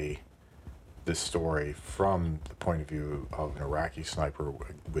 portray this story from the point of view of an Iraqi sniper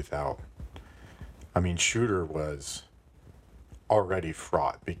without... I mean, Shooter was already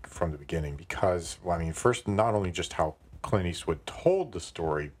fraught from the beginning because, well, I mean, first, not only just how Clint Eastwood told the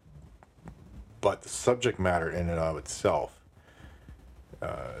story, but the subject matter in and of itself.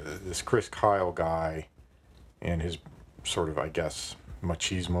 This Chris Kyle guy and his sort of, I guess,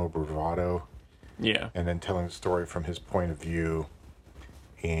 machismo bravado. Yeah. And then telling the story from his point of view.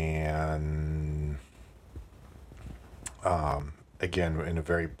 And again, in a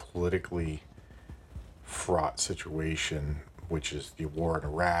very politically fraught situation, which is the war in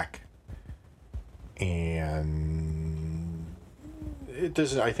Iraq. And it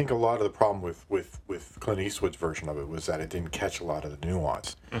doesn't. I think a lot of the problem with Clint Eastwood's version of it was that it didn't catch a lot of the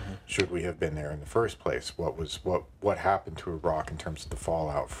nuance. Should we have been there in the first place? What happened to Iraq in terms of the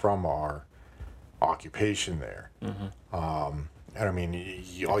fallout from our occupation there? And I mean,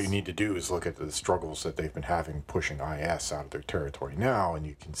 all you need to do is look at the struggles that they've been having pushing IS out of their territory now, and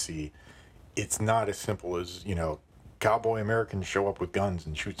you can see it's not as simple as, cowboy Americans show up with guns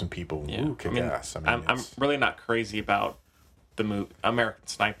and shoot some people. Yeah. Ooh, kick ass. I'm really not crazy about the movie American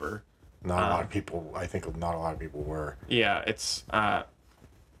Sniper. Not a lot of people. I think not a lot of people were. Yeah, it's.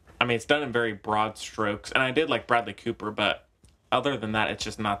 It's done in very broad strokes, and I did like Bradley Cooper, but other than that, it's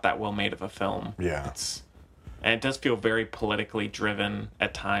just not that well made of a film. Yeah. And it does feel very politically driven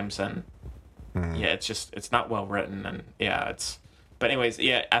at times, and it's not well written, and But anyways,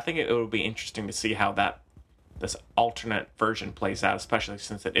 I think it will be interesting to see how this alternate version plays out, especially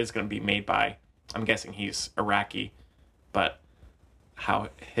since it is going to be made by, I'm guessing he's Iraqi, but how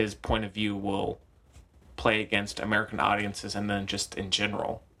his point of view will play against American audiences, and then just in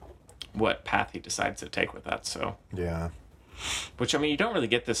general, what path he decides to take with that. So yeah, which you don't really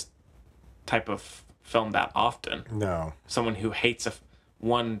get this type of film that often. No, someone who hates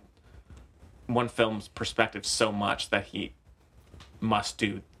one film's perspective so much that he must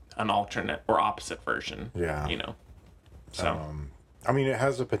do an alternate or opposite version. Yeah, So it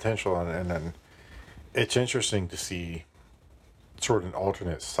has the potential, and then it's interesting to see sort of an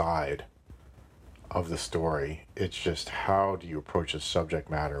alternate side of the story. It's just, how do you approach the subject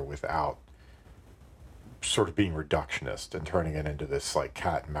matter without sort of being reductionist and turning it into this like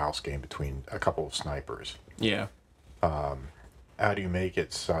cat and mouse game between a couple of snipers? Yeah. How do you make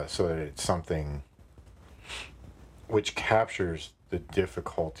it so that it's something which captures the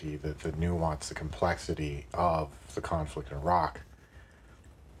difficulty, the nuance, the complexity of the conflict in Iraq,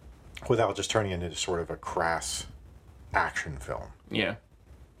 without just turning it into sort of a crass action film? Yeah.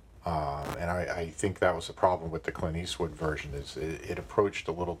 And I think that was the problem with the Clint Eastwood version, is it approached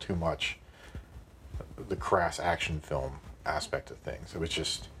a little too much the crass action film aspect of things. It was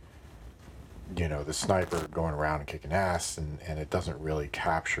just, the sniper going around and kicking ass, and it doesn't really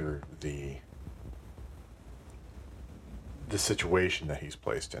capture the situation that he's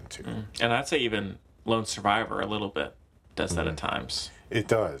placed into. And I'd say even Lone Survivor a little bit does that at times. It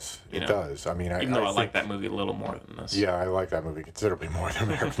does. It does. Even though I like that movie a little more than this. Yeah, I like that movie considerably more than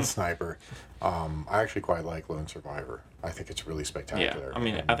American Sniper. I actually quite like Lone Survivor. I think it's really spectacular.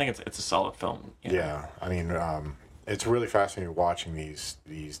 Yeah, I think it's a solid film. Yeah, it's really fascinating watching these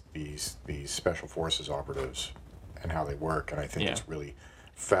special forces operatives and how they work, and I think it's really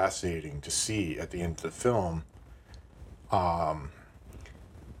fascinating to see at the end of the film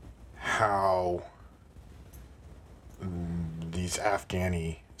how these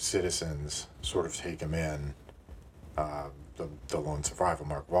Afghani citizens sort of take him in, the lone survivor,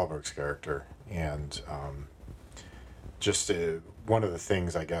 Mark Wahlberg's character, and one of the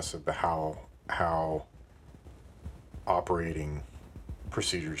things, I guess, of how operating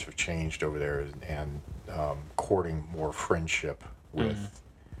procedures have changed over there, and courting more friendship with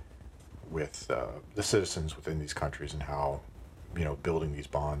the citizens within these countries, and how building these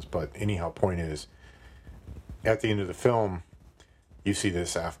bonds. But anyhow, point is, at the end of the film, you see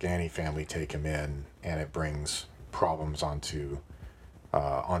this Afghani family take him in, and it brings problems onto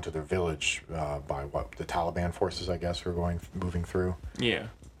their village by the Taliban forces, I guess, are moving through. Yeah.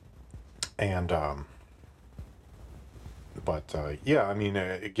 And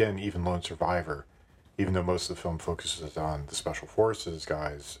again, even Lone Survivor, even though most of the film focuses on the special forces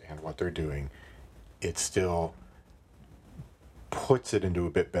guys and what they're doing, it still puts it into a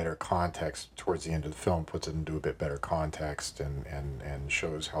bit better context towards the end of the film, and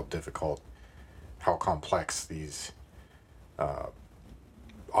shows how difficult, how complex these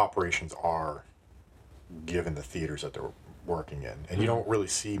operations are, given the theaters that they're working in. And you don't really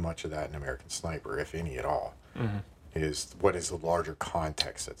see much of that in American Sniper, if any at all. What is the larger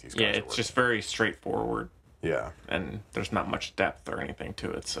context that these guys are working? It's just very straightforward. Yeah. And there's not much depth or anything to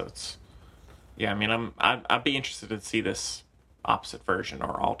it, so it's... Yeah, I'd be interested to see this opposite version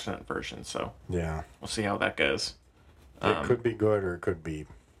or alternate version, so... Yeah. We'll see how that goes. It could be good, or it could be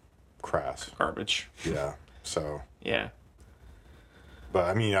crass. Garbage. Yeah, so... Yeah.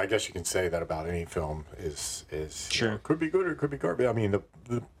 But, I guess you can say that about any film is sure. Could be good or it could be garbage.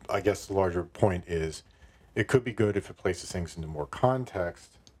 I guess the larger point is, it could be good if it places things into more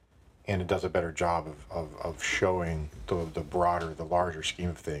context, and it does a better job of showing the larger scheme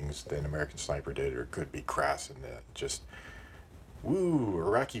of things than American Sniper did, or it could be crass and just, woo,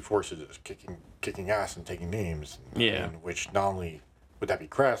 Iraqi forces kicking ass and taking names. Yeah. Which not only would that be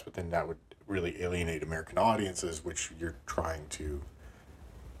crass, but then that would really alienate American audiences, which you're trying to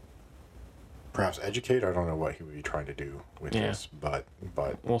perhaps educate. I don't know what he would be trying to do with this, but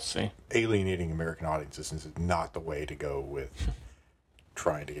we'll see. Alienating American audiences is not the way to go with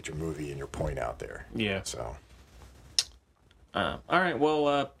trying to get your movie and your point out there. Yeah. So. All right.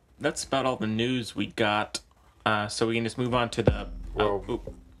 Well, that's about all the news we got. So we can just move on to the.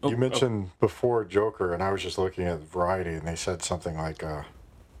 You mentioned before Joker, and I was just looking at Variety, and they said something like,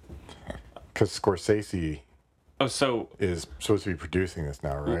 because Scorsese is supposed to be producing this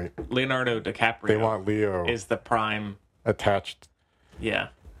now, right? Leonardo DiCaprio. They want Leo is the prime attached. Yeah,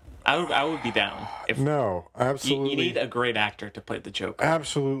 I would be down. If no, absolutely. You need a great actor to play the Joker.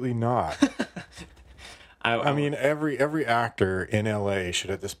 Absolutely not. I mean, every actor in LA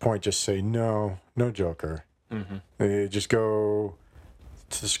should at this point just say no Joker. Mm-hmm. They just go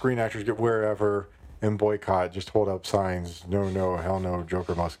to the Screen Actors Guild, wherever, and boycott. Just hold up signs. No, hell no,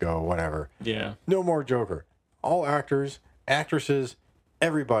 Joker must go. Whatever. Yeah. No more Joker. All actors, actresses,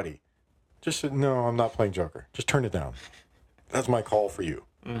 everybody. Just say, no, I'm not playing Joker. Just turn it down. That's my call for you.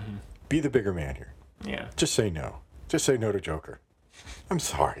 Mm-hmm. Be the bigger man here. Yeah. Just say no. Just say no to Joker. I'm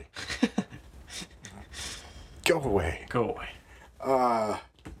sorry. Go away. Go away.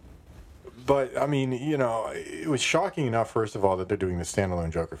 But, I mean, it was shocking enough, first of all, that they're doing the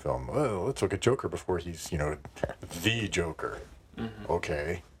standalone Joker film. Well, let's look at Joker before he's, the Joker. Mm-hmm.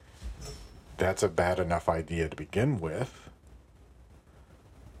 Okay. That's a bad enough idea to begin with.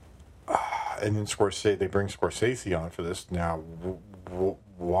 And then they bring Scorsese on for this. Now,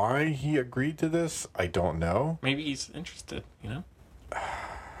 why he agreed to this, I don't know. Maybe he's interested,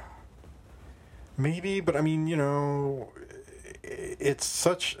 Maybe, but I mean, it's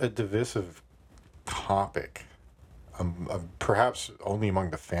such a divisive topic, perhaps only among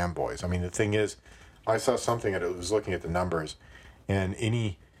the fanboys. I mean, the thing is, I saw something that it was looking at the numbers, and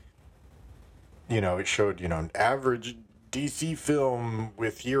it showed, an average DC film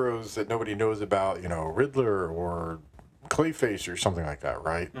with heroes that nobody knows about, Riddler or Clayface or something like that,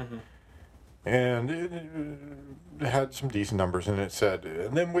 right? Mm-hmm. And it had some decent numbers, and it said,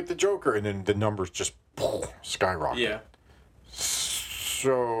 and then with the Joker, and then the numbers just skyrocket. Yeah.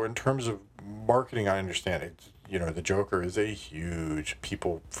 So in terms of marketing, I understand it. The Joker is a huge,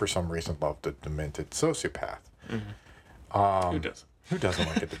 people for some reason love the demented sociopath. Mm-hmm. Who doesn't? Who doesn't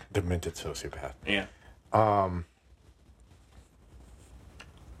like a demented sociopath? Yeah.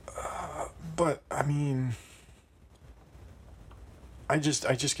 But I mean, I just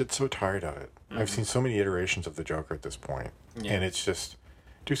get so tired of it. Mm-hmm. I've seen so many iterations of the Joker at this point, and it's just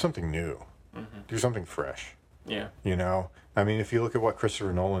do something new, do something fresh. Yeah. I mean, if you look at what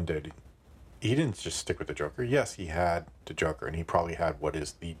Christopher Nolan did, he didn't just stick with the Joker. Yes, he had the Joker, and he probably had what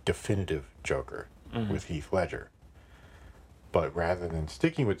is the definitive Joker with Heath Ledger. But rather than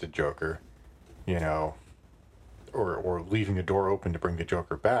sticking with the Joker, or leaving the door open to bring the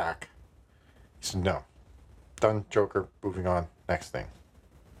Joker back, he said, no, done Joker, moving on, next thing.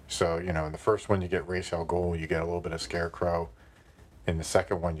 So, in the first one you get Ra's al Ghul, you get a little bit of Scarecrow. In the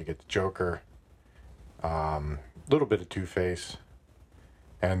second one you get the Joker, little bit of Two-Face.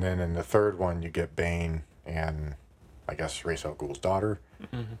 And then in the third one you get Bane and, I guess, Ra's al Ghul's daughter.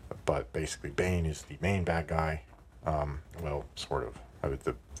 Mm-hmm. But basically Bane is the main bad guy. Well, sort of.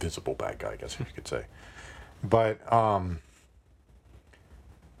 The visible bad guy, I guess you could say. But,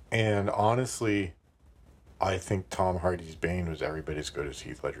 and honestly, I think Tom Hardy's Bane was every bit as good as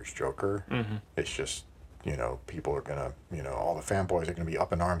Heath Ledger's Joker. Mm-hmm. It's just, people are going to, all the fanboys are going to be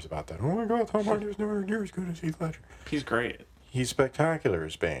up in arms about that. Oh my God, Tom Hardy was nowhere near as good as Heath Ledger. He's great. He's spectacular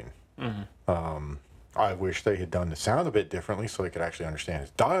as Bane. Mm-hmm. I wish they had done the sound a bit differently so I could actually understand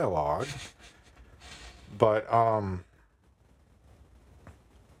his dialogue. But,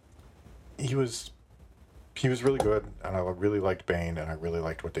 he was really good, and I really liked Bane, and I really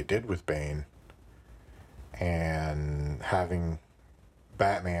liked what they did with Bane. And having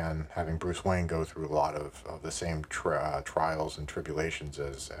Batman, having Bruce Wayne go through a lot of the same trials and tribulations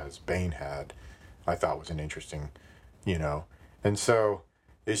as Bane had, I thought was an interesting, And so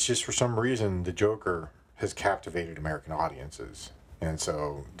it's just for some reason the Joker has captivated American audiences. And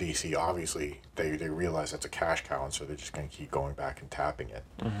so DC, obviously, they realize that's a cash cow, and so they're just going to keep going back and tapping it.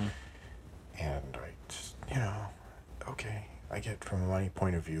 Mm-hmm. And I just, okay, I get from a money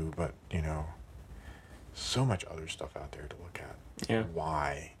point of view, but, so much other stuff out there to look at. Yeah.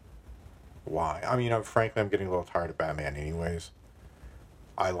 Why? I mean, frankly, I'm getting a little tired of Batman anyways.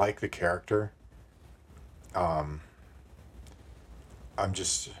 I like the character. I'm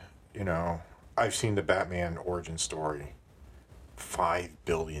just, I've seen the Batman origin story 5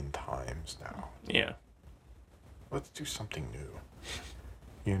 billion times now. Yeah. Let's do something new.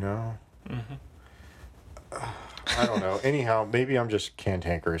 Mm-hmm. I don't know. Anyhow, maybe I'm just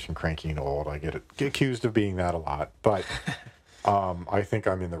cantankerous and cranky and old. I get accused of being that a lot, but I think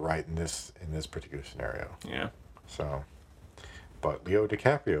I'm in the right in this particular scenario. Yeah. So, but Leo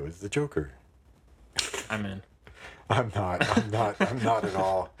DiCaprio is the Joker. I'm in. I'm not at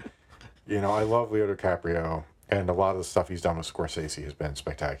all. You know, I love Leo DiCaprio, and a lot of the stuff he's done with Scorsese has been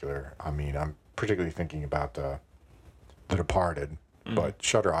spectacular. I mean, I'm particularly thinking about The Departed, but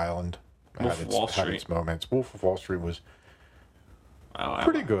Shutter Island had its moments. Wolf of Wall Street was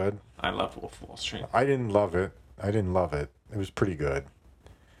pretty good. I love Wolf of Wall Street. I didn't love it. It was pretty good.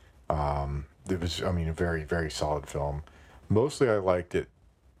 It was, I mean, a very, very solid film. Mostly I liked it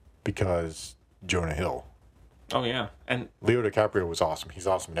because Jonah Hill. Oh, yeah. And Leo DiCaprio was awesome. He's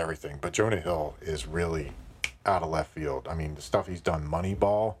awesome in everything. But Jonah Hill is really out of left field. I mean, the stuff he's done,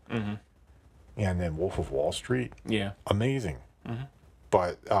 Moneyball, and then Wolf of Wall Street. Yeah. Amazing.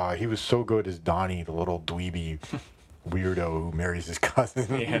 But he was so good as Donnie, the little dweeby weirdo who marries his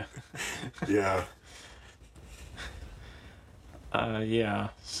cousin. Yeah. Yeah. Yeah.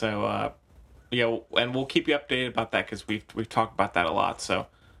 So, yeah, and we'll keep you updated about that because we've talked about that a lot. So,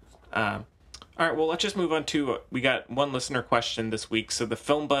 all right, well, let's just move on to, we got one listener question this week. So the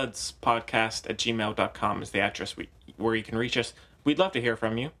filmbudspodcast@gmail.com is the address where you can reach us. We'd love to hear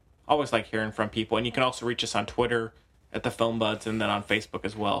from you. Always like hearing from people. And you can also reach us on Twitter at the Filmbuds and then on Facebook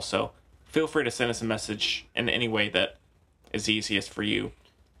as well. So feel free to send us a message in any way that is easiest for you.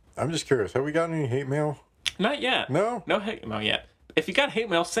 I'm just curious. Have we gotten any hate mail? Not yet. No? No hate mail yet. If you got hate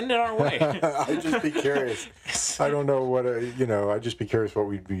mail, send it our way. I'd just be curious. I don't know what, I'd just be curious what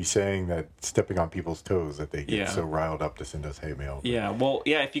we'd be saying that stepping on people's toes that they get so riled up to send us hate mail. Yeah, well,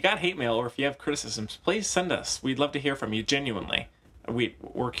 yeah, if you got hate mail or if you have criticisms, please send us. We'd love to hear from you, genuinely.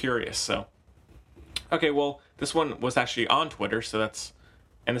 We're curious, so. Okay, well, this one was actually on Twitter, so that's,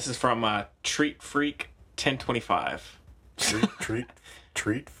 and this is from Treat Freak 1025. Treat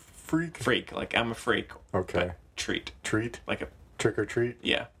Freak? Freak, like I'm a freak. Okay. Treat. Like a trick or treat?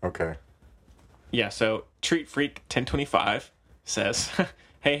 Yeah. Okay. Yeah, so Treat Freak 1025 says,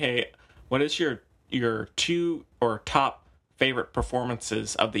 Hey, what is your two or top favorite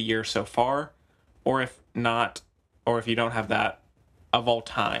performances of the year so far? Or if not, or if you don't have that, of all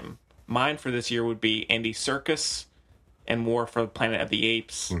time. Mine for this year would be Andy Serkis and War for the Planet of the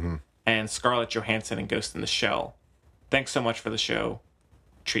Apes and Scarlett Johansson and Ghost in the Shell. Thanks so much for the show,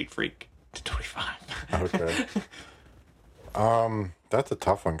 Treat Freak 1025. Okay. That's a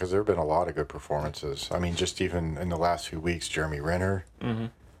tough one because there have been a lot of good performances. I mean, just even in the last few weeks, Jeremy Renner.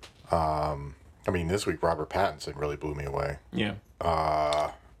 I mean, this week Robert Pattinson really blew me away. Yeah.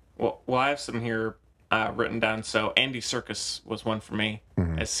 Well, I have some here written down. So Andy Serkis was one for me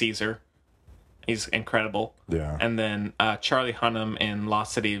as Caesar. He's incredible. Yeah. And then Charlie Hunnam in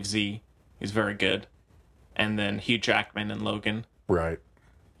Lost City of Z. He's very good. And then Hugh Jackman in Logan. Right.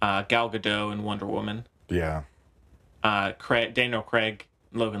 Gal Gadot in Wonder Woman. Yeah. Daniel Craig,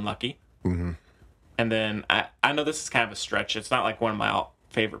 Logan Lucky. And then I know this is kind of a stretch. It's not like one of my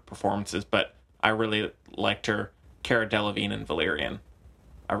favorite performances, but I really liked her. Cara Delevingne in Valerian.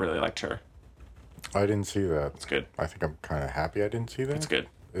 I really liked her. I didn't see that. It's good. I think I'm kind of happy I didn't see that. It's good.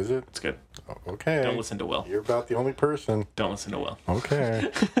 Is it? It's good. Oh, okay. Don't listen to Will. You're about the only person. Don't listen to Will.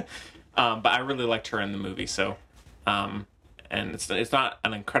 Okay. But I really liked her in the movie, so and it's not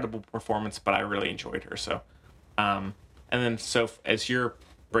an incredible performance, but I really enjoyed her. So and then as you're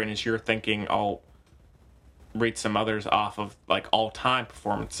thinking, I'll read some others off of like all-time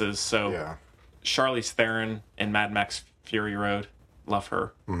performances. So yeah. Charlize Theron in Mad Max Fury Road, love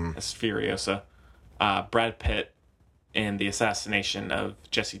her as Furiosa. Brad Pitt in The Assassination of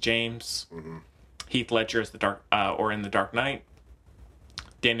Jesse James. Heath Ledger as in The Dark Knight.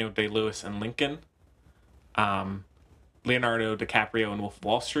 Daniel Day-Lewis in Lincoln. Leonardo DiCaprio in Wolf of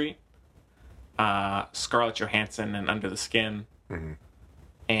Wall Street. Scarlett Johansson in Under the Skin.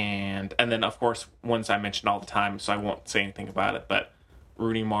 And then, of course, ones I mentioned all the time, so I won't say anything about it, but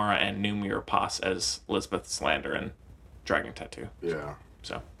Rooney Mara and Noomi Rapace as Elizabeth Slander in Dragon Tattoo. Yeah.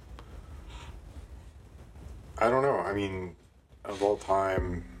 So. I don't know. I mean, of all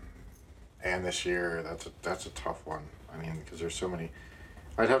time and this year, that's a tough one. I mean, because there's so many.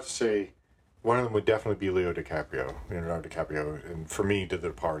 I'd have to say one of them would definitely be Leonardo DiCaprio. And for me, The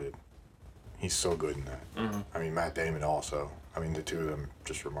Departed. He's so good in that. I mean, Matt Damon also. I mean, the two of them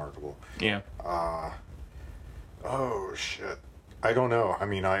just remarkable. Yeah. Oh shit. I don't know. I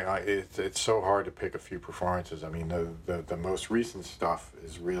mean, it's so hard to pick a few performances. I mean, the most recent stuff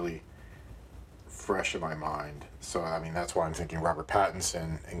is really fresh in my mind. So I mean, that's why I'm thinking Robert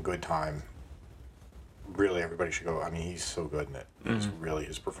Pattinson in Good Time. Really, everybody should go. I mean, he's so good in it. It's really,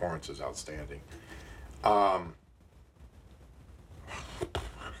 his performance is outstanding.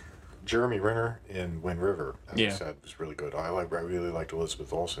 Jeremy Renner in Wind River, as Yeah. I said, was really good. I really liked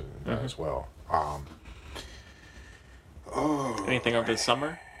Elizabeth Olsen in that as well. Anything over the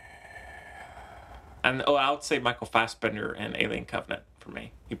summer? And I would say Michael Fassbender in Alien Covenant for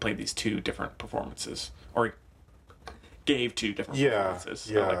me. He played these two different performances, or he gave two different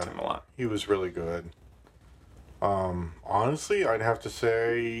performances. I liked him a lot. He was really good. Honestly, I'd have to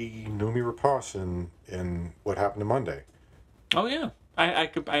say Noomi Rapace in What Happened to Monday. Oh yeah, I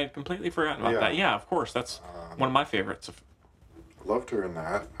had completely forgotten about that. Yeah, of course, that's one of my favorites. Loved her in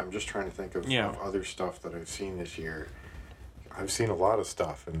that. I'm just trying to think of other stuff that I've seen this year. I've seen a lot of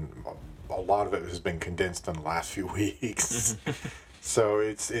stuff, and a lot of it has been condensed in the last few weeks. So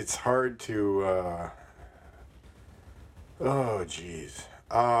it's hard to. Oh geez.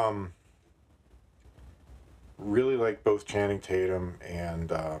 Really like both Channing Tatum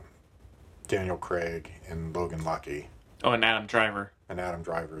and Daniel Craig and Logan Lucky. Oh, and Adam Driver. And Adam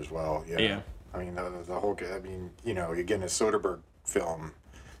Driver as well. Yeah. Yeah. I mean the whole. I mean, you know, again, a Soderbergh film,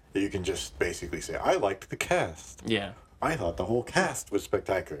 you can just basically say, I liked the cast. Yeah. I thought the whole cast was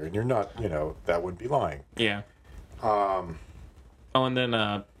spectacular, and you're not, you know, that wouldn't be lying. Yeah. Oh, and then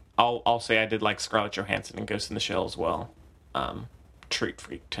I'll say I did like Scarlett Johansson in Ghost in the Shell as well. Treat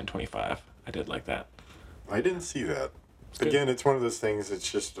Freak 1025. I did like that. I didn't see that. good. Again, it's one of those things.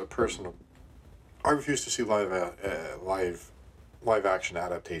 It's just a personal. I refuse to see live action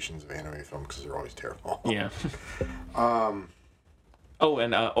adaptations of anime film because they're always terrible. Yeah. Oh,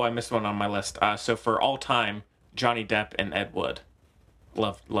 and I missed one on my list. So for all time, Johnny Depp and Ed Wood.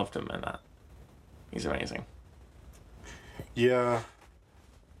 Loved him in that. He's amazing. Yeah,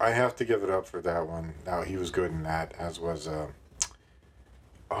 I have to give it up for that one. Now he was good in that, as was oh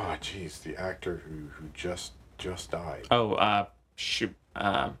geez, the actor who just died. Oh, shoot.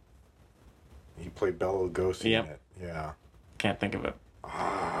 He played Bela Lugosi in it. Yeah. Can't think of it.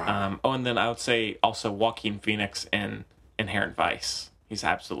 Oh, and then I would say also Joaquin Phoenix in Inherent Vice. He's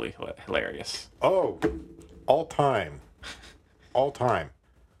absolutely hilarious. Oh, all time.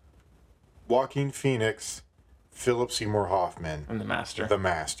 Joaquin Phoenix, Philip Seymour Hoffman, And The Master. The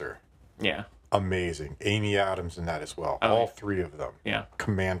Master. Yeah. Amazing. Amy Adams in that as well. Oh, all yeah. three of them. Yeah.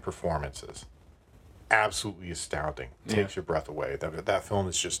 Command performances. Absolutely astounding. Takes your breath away. That film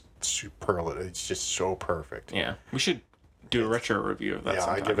is just superlative. It's just so perfect. Yeah. We should do a retro review of that Yeah,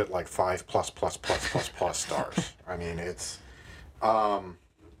 sometime. I give it like 5+++++ stars. I mean, it's oh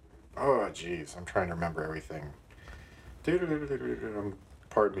geez, I'm trying to remember everything.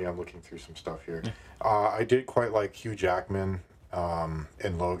 Pardon me, I'm looking through some stuff here. I did quite like Hugh Jackman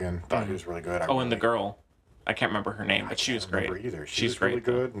in Logan. Thought he was really good. And the girl. I can't remember her name, but she was great. Either. She's was really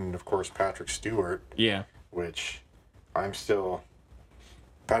great, good, and of course Patrick Stewart. Yeah. Which Patrick Stewart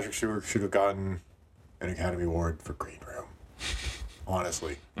should have gotten an Academy Award for Green Room.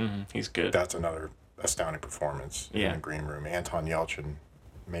 Honestly. He's good. That's another astounding performance in Yeah. the Green Room. Anton Yelchin,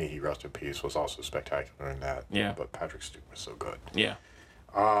 may he rest in peace, was also spectacular in that. Yeah. But Patrick Stewart was so good. Yeah.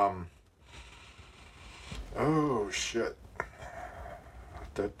 Oh shit.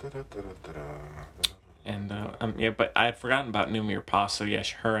 And but I had forgotten about Noomi Rapace. So yes,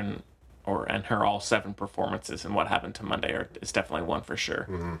 her and her all 7 performances in What Happened to Monday is definitely one for sure.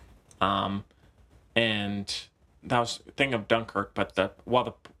 And that was the thing of Dunkirk. But while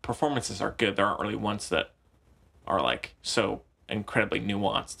the performances are good, there aren't really ones that are like so incredibly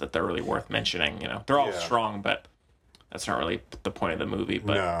nuanced that they're really worth mentioning. You know, they're all strong, but that's not really the point of the movie.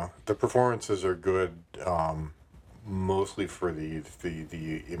 But no, the performances are good, mostly for the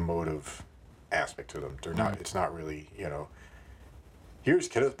emotive aspect to them. They're not. It's not really, you know. Here's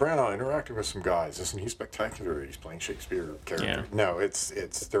Kenneth Branagh interacting with some guys. Isn't he spectacular? He's playing Shakespeare character. Yeah. No, it's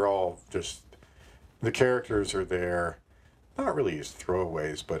they're all just the characters are there, not really as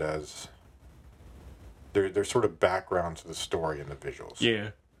throwaways, but as they're sort of background to the story and the visuals. yeah.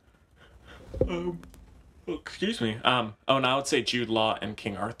 Excuse me. And I would say Jude Law in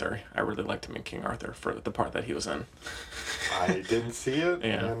King Arthur. I really liked him in King Arthur for the part that he was in. I didn't see it,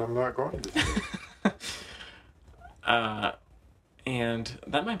 Yeah. and I'm not going to see it. And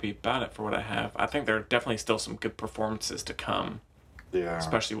that might be about it for what I have. I think there are definitely still some good performances to come, Yeah.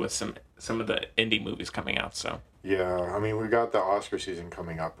 especially with some of the indie movies coming out. So Yeah, I mean, we got the Oscar season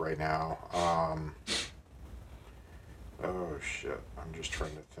coming up right now. Oh, shit. I'm just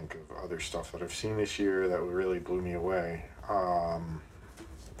trying to think of other stuff that I've seen this year that really blew me away. Oh,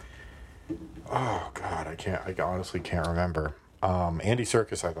 God, I honestly can't remember. Andy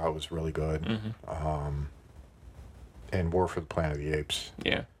Serkis I thought was really good. And War for the Planet of the Apes.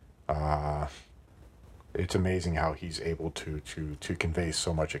 yeah, It's amazing how he's able to convey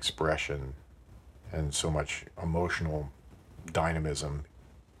so much expression and so much emotional dynamism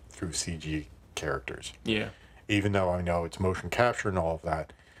through CG characters. Yeah. Even though I know it's motion capture and all of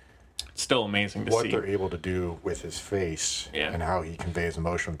that, It's still amazing to what see. they're able to do with his face Yeah. and how he conveys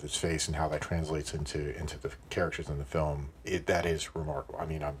emotion with his face and how that translates into the characters in the film, that is remarkable. I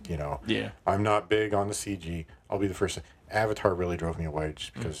mean, I'm not big on the CG. I'll be the first. Avatar really drove me away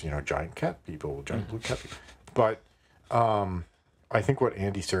just because giant cat people, giant blue cat people. But I think what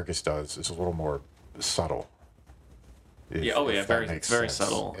Andy Serkis does is a little more subtle. If that makes very sense.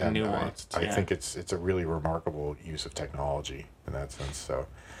 subtle and nuanced. I think it's a really remarkable use of technology in that sense. So,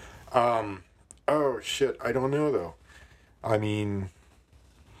 oh shit, I don't know though. I mean,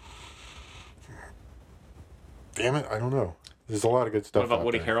 damn it, I don't know. There's a lot of good stuff. What about out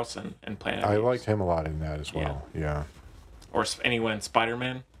Woody there. Harrelson and Planet of I the Apes? liked him a lot in that as well. Yeah. Or anyone in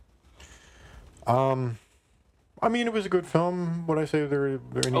Spider-Man? I mean, it was a good film. Would I say there are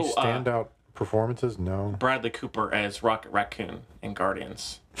any standout performances? No. Bradley Cooper as Rocket Raccoon in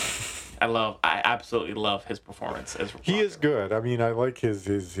Guardians. I absolutely love his performance as Rocket. He is good. I mean, I like his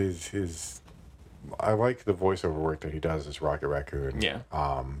I like the voiceover work that he does as Rocket Raccoon. Yeah.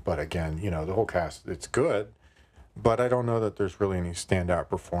 But again, the whole cast, it's good, but I don't know that there's really any standout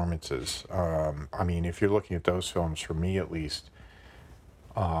performances. I mean, if you're looking at those films, for me at least,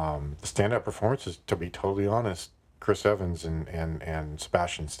 the standout performances, to be totally honest, Chris Evans and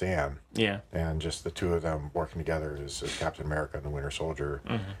Sebastian Stan. Yeah. And just the two of them working together as Captain America and the Winter Soldier,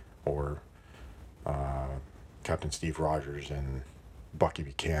 or Captain Steve Rogers and Bucky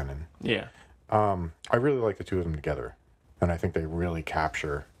Buchanan. Yeah. I really like the two of them together, and I think they really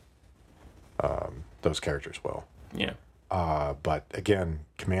capture those characters well. Yeah. But again,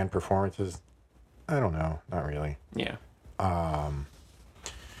 command performances, I don't know, not really. Yeah.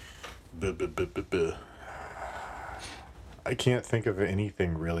 I can't think of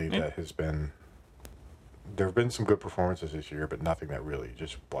anything really that has been. There have been some good performances this year, but nothing that really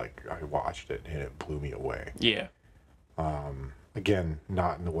just like I watched it and it blew me away. Yeah. Again,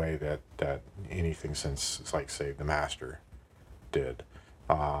 not in the way that anything since like Save the Master did.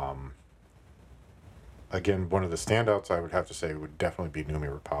 Again, one of the standouts I would have to say would definitely be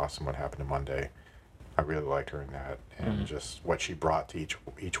Noomi Rapace and What Happened to Monday. I really liked her in that, and just what she brought to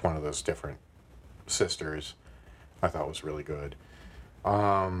each one of those different sisters, I thought was really good.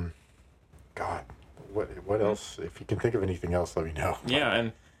 God, what else? If you can think of anything else, let me know. Yeah,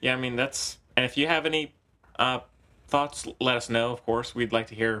 I mean and if you have any thoughts, let us know. Of course, we'd like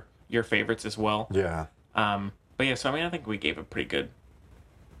to hear your favorites as well. Yeah. But yeah, so I mean, I think we gave it pretty good.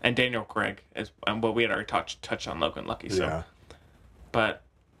 And Daniel Craig but we had already touched on Logan Lucky. So. Yeah. But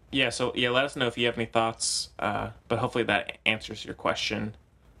yeah, so yeah, let us know if you have any thoughts. But hopefully that answers your question,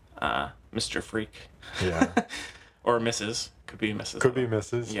 Mr. Freak. Yeah. Or Mrs. Could be Mrs. Could be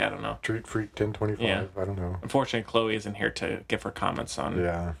Mrs. Yeah, I don't know. Treat Freak 1025. Yeah. I don't know. Unfortunately, Chloe isn't here to give her comments on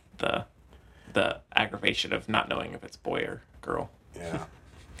the aggravation of not knowing if it's boy or girl. Yeah.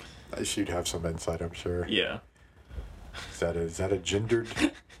 She'd have some insight, I'm sure. Yeah. Is that a gendered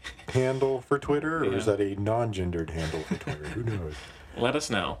handle for Twitter, or is that a non-gendered handle for Twitter? Who knows? Let us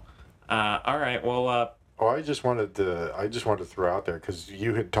know. All right. Well. I just wanted to throw out there, because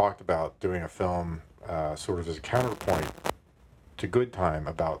you had talked about doing a film, sort of as a counterpoint to Good Time,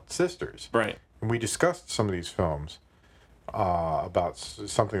 about sisters. Right. And we discussed some of these films about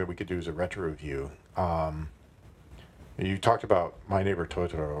something that we could do as a retro review. You talked about My Neighbor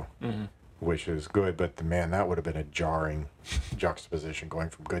Totoro, which is good, but that would have been a jarring juxtaposition going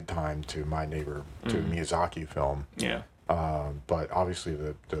from Good Time to My Neighbor to a Miyazaki film. Yeah. But obviously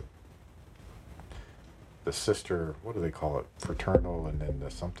the sister, what do they call it? Fraternal, and then the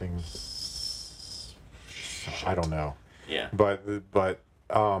something. I don't know. Yeah. But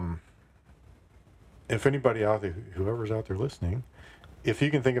if anybody out there, whoever's out there listening, if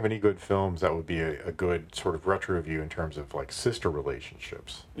you can think of any good films, that would be a good sort of retro review in terms of like sister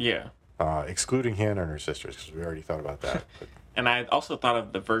relationships. Yeah. Excluding Hannah and her sisters, because we already thought about that. But, And I also thought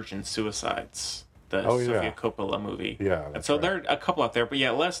of the Virgin Suicides, the Sofia Coppola movie. Yeah. And so there are a couple out there, but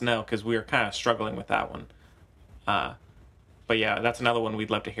yeah, let us know, because we were kind of struggling with that one. But yeah, that's another one we'd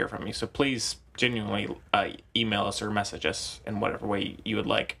love to hear from you. So please genuinely email us or message us in whatever way you would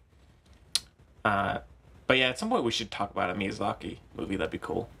like. But yeah, at some point we should talk about a Miyazaki movie. That'd be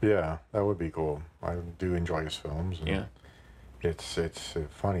cool. yeah, that would be cool. I do enjoy his films. And Yeah. It's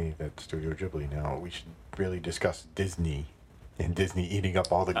funny that Studio Ghibli now, we should really discuss Disney and Disney eating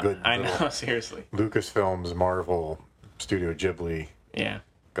up all the good I know, seriously. Lucasfilms, Marvel, Studio Ghibli. Yeah.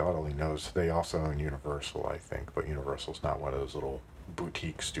 God only knows. They also own Universal, I think, but Universal's not one of those little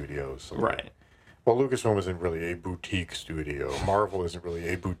boutique studios. So Right. Well, Lucasfilm isn't really a boutique studio. Marvel isn't really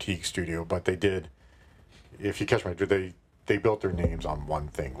a boutique studio, but they did, if you catch my drift, they built their names on one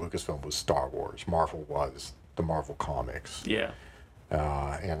thing. Lucasfilm was Star Wars. Marvel was the Marvel Comics. Yeah.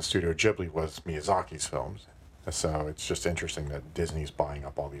 And Studio Ghibli was Miyazaki's films. So it's just interesting that Disney's buying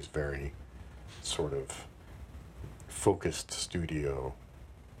up all these very sort of focused studio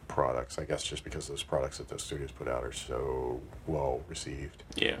products. I guess just because those products that those studios put out are so well received.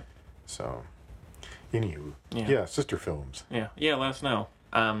 Yeah. So, anywho, Yeah. yeah, sister films. Yeah. Yeah. Let us know.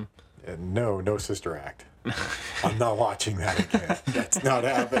 And no Sister Act. I'm not watching that again. That's not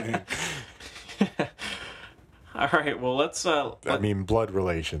happening. All right. Well, let's. I mean, blood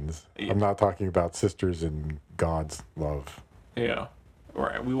relations. I'm not talking about sisters in God's love. Yeah.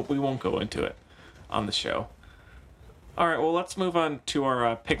 Right. We won't go into it on the show. All right. Well, let's move on to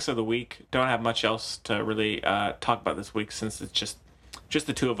our picks of the week. Don't have much else to really talk about this week since it's just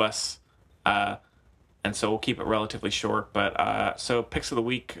the two of us. And so we'll keep it relatively short. But so picks of the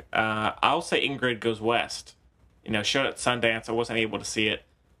week, I'll say Ingrid Goes West. You know, showed at Sundance. I wasn't able to see it,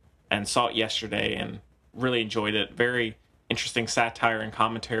 and saw it yesterday, and really enjoyed it. Very interesting satire and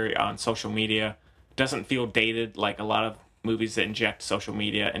commentary on social media. Doesn't feel dated like a lot of movies that inject social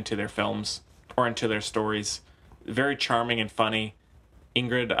media into their films or into their stories. Very charming and funny.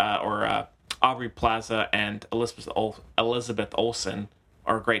 Ingrid Aubrey Plaza and Elizabeth Olsen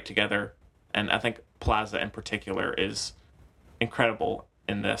are great together, and I think Plaza in particular is incredible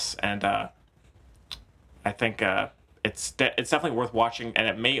in this, and I think it's definitely worth watching, and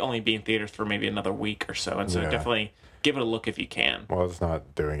it may only be in theaters for maybe another week or so, and so definitely give it a look if you can. Well, it's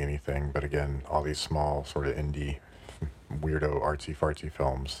not doing anything, but again, all these small sort of indie, weirdo, artsy-fartsy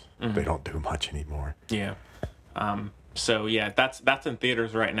films, they don't do much anymore. Yeah. So yeah, that's in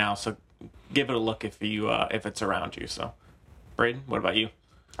theaters right now, so give it a look if it's around you. So, Braden, what about you?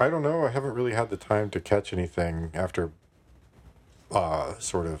 I don't know. I haven't really had the time to catch anything after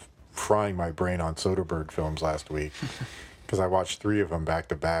sort of frying my brain on Soderbergh films last week, because I watched 3 of them back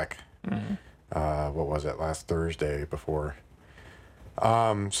to back. What was it, last Thursday before?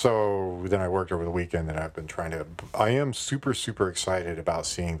 So then I worked over the weekend, and I've been trying to. I am super excited about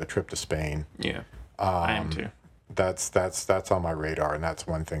seeing The Trip to Spain. Yeah, I am too. That's on my radar, and that's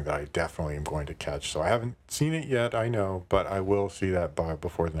one thing that I definitely am going to catch. So I haven't seen it yet, I know, but I will see that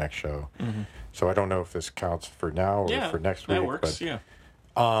before the next show. So I don't know if this counts for now or for next week. That works. But, yeah.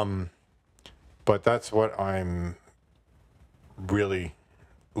 But that's what I'm really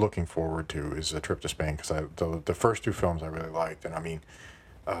looking forward to, is The Trip to Spain, because the first 2 films I really liked, and I mean,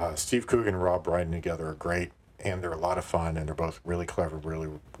 Steve Coogan and Rob Brydon together are great. And they're a lot of fun, and they're both really clever,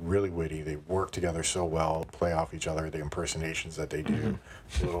 really witty. They work together so well, play off each other, the impersonations that they do,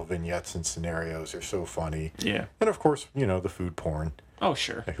 the little vignettes and scenarios are so funny. Yeah. And of course, you know, the food porn. Oh,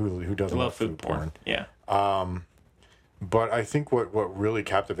 sure. Who doesn't love food porn? Yeah. But I think what really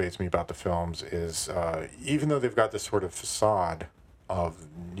captivates me about the films is, even though they've got this sort of facade of,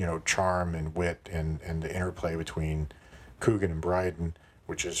 you know, charm and wit and the interplay between Coogan and Brydon,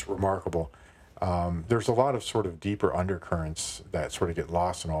 which is remarkable, there's a lot of sort of deeper undercurrents that sort of get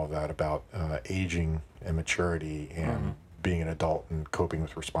lost in all of that about aging and maturity and being an adult and coping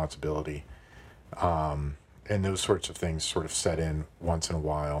with responsibility. And those sorts of things sort of set in once in a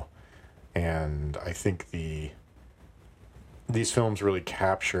while. And I think these films really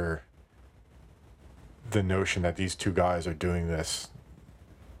capture the notion that these 2 guys are doing this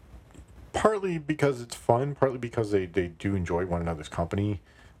partly because it's fun, partly because they do enjoy one another's company,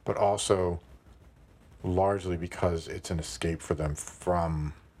 but also largely because it's an escape for them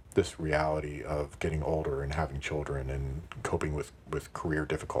from this reality of getting older and having children and coping with career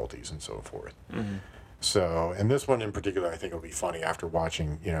difficulties and so forth. So, and this one in particular, I think will be funny after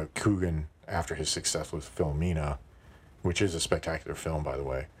watching, you know, Coogan after his success with Philomena, which is a spectacular film, by the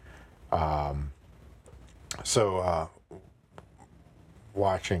way.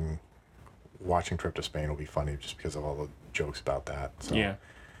 Watching Trip to Spain will be funny just because of all the jokes about that. So. Yeah.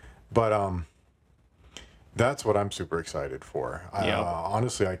 But that's what I'm super excited for.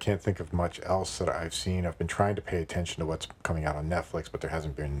 Honestly, I can't think of much else that I've seen. I've been trying to pay attention to what's coming out on Netflix, but there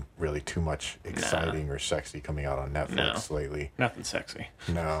hasn't been really too much exciting or sexy coming out on Netflix lately. Nothing sexy.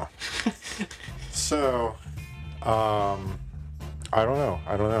 No. So, I don't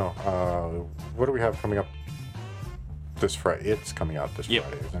know. What do we have coming up this Friday? It's coming out this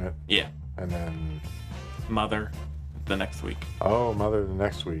Friday, isn't it? Yeah. And then Mother the next week. Oh, Mother the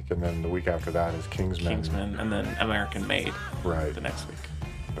next week, and then the week after that is Kingsman, and then American Made. Right. The next week.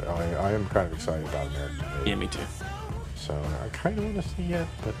 But I am kind of excited about American Made. Yeah, me too. So I kind of want to see it,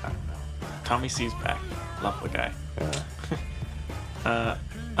 but I don't know. Tommy C's back. Love the guy. Yeah.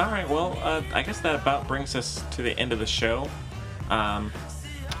 All right. Well, I guess that about brings us to the end of the show.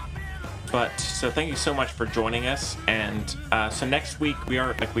 But so thank you so much for joining us. And so next week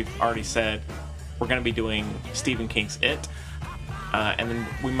like we've already said, we're going to be doing Stephen King's It, and then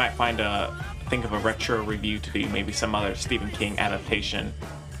we might think of a retro review to do, maybe some other Stephen King adaptation.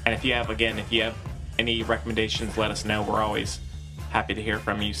 And if you have any recommendations, let us know. We're always happy to hear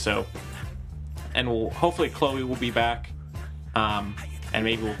from you. So, and hopefully Chloe will be back, and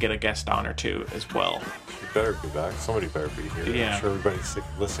maybe we'll get a guest on or two as well. You better be back. Somebody better be here. Yeah. I'm sure everybody's sick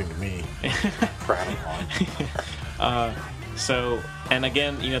of listening to me prattle on. So, and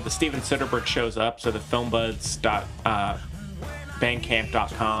again, the Steven Soderbergh shows up. So the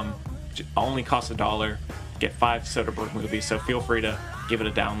filmbuds.bandcamp.com only costs $1. Get 5 Soderbergh movies. So feel free to give it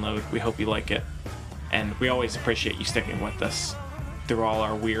a download. We hope you like it, and we always appreciate you sticking with us through all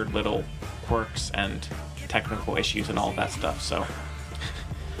our weird little quirks and technical issues and all of that stuff. So,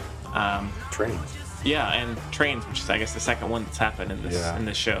 Trains. Yeah, and trains, which is I guess the second one that's happened in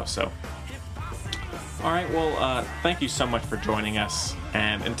this show. So. All right, well, thank you so much for joining us,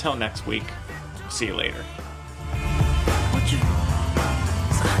 and until next week, see you later.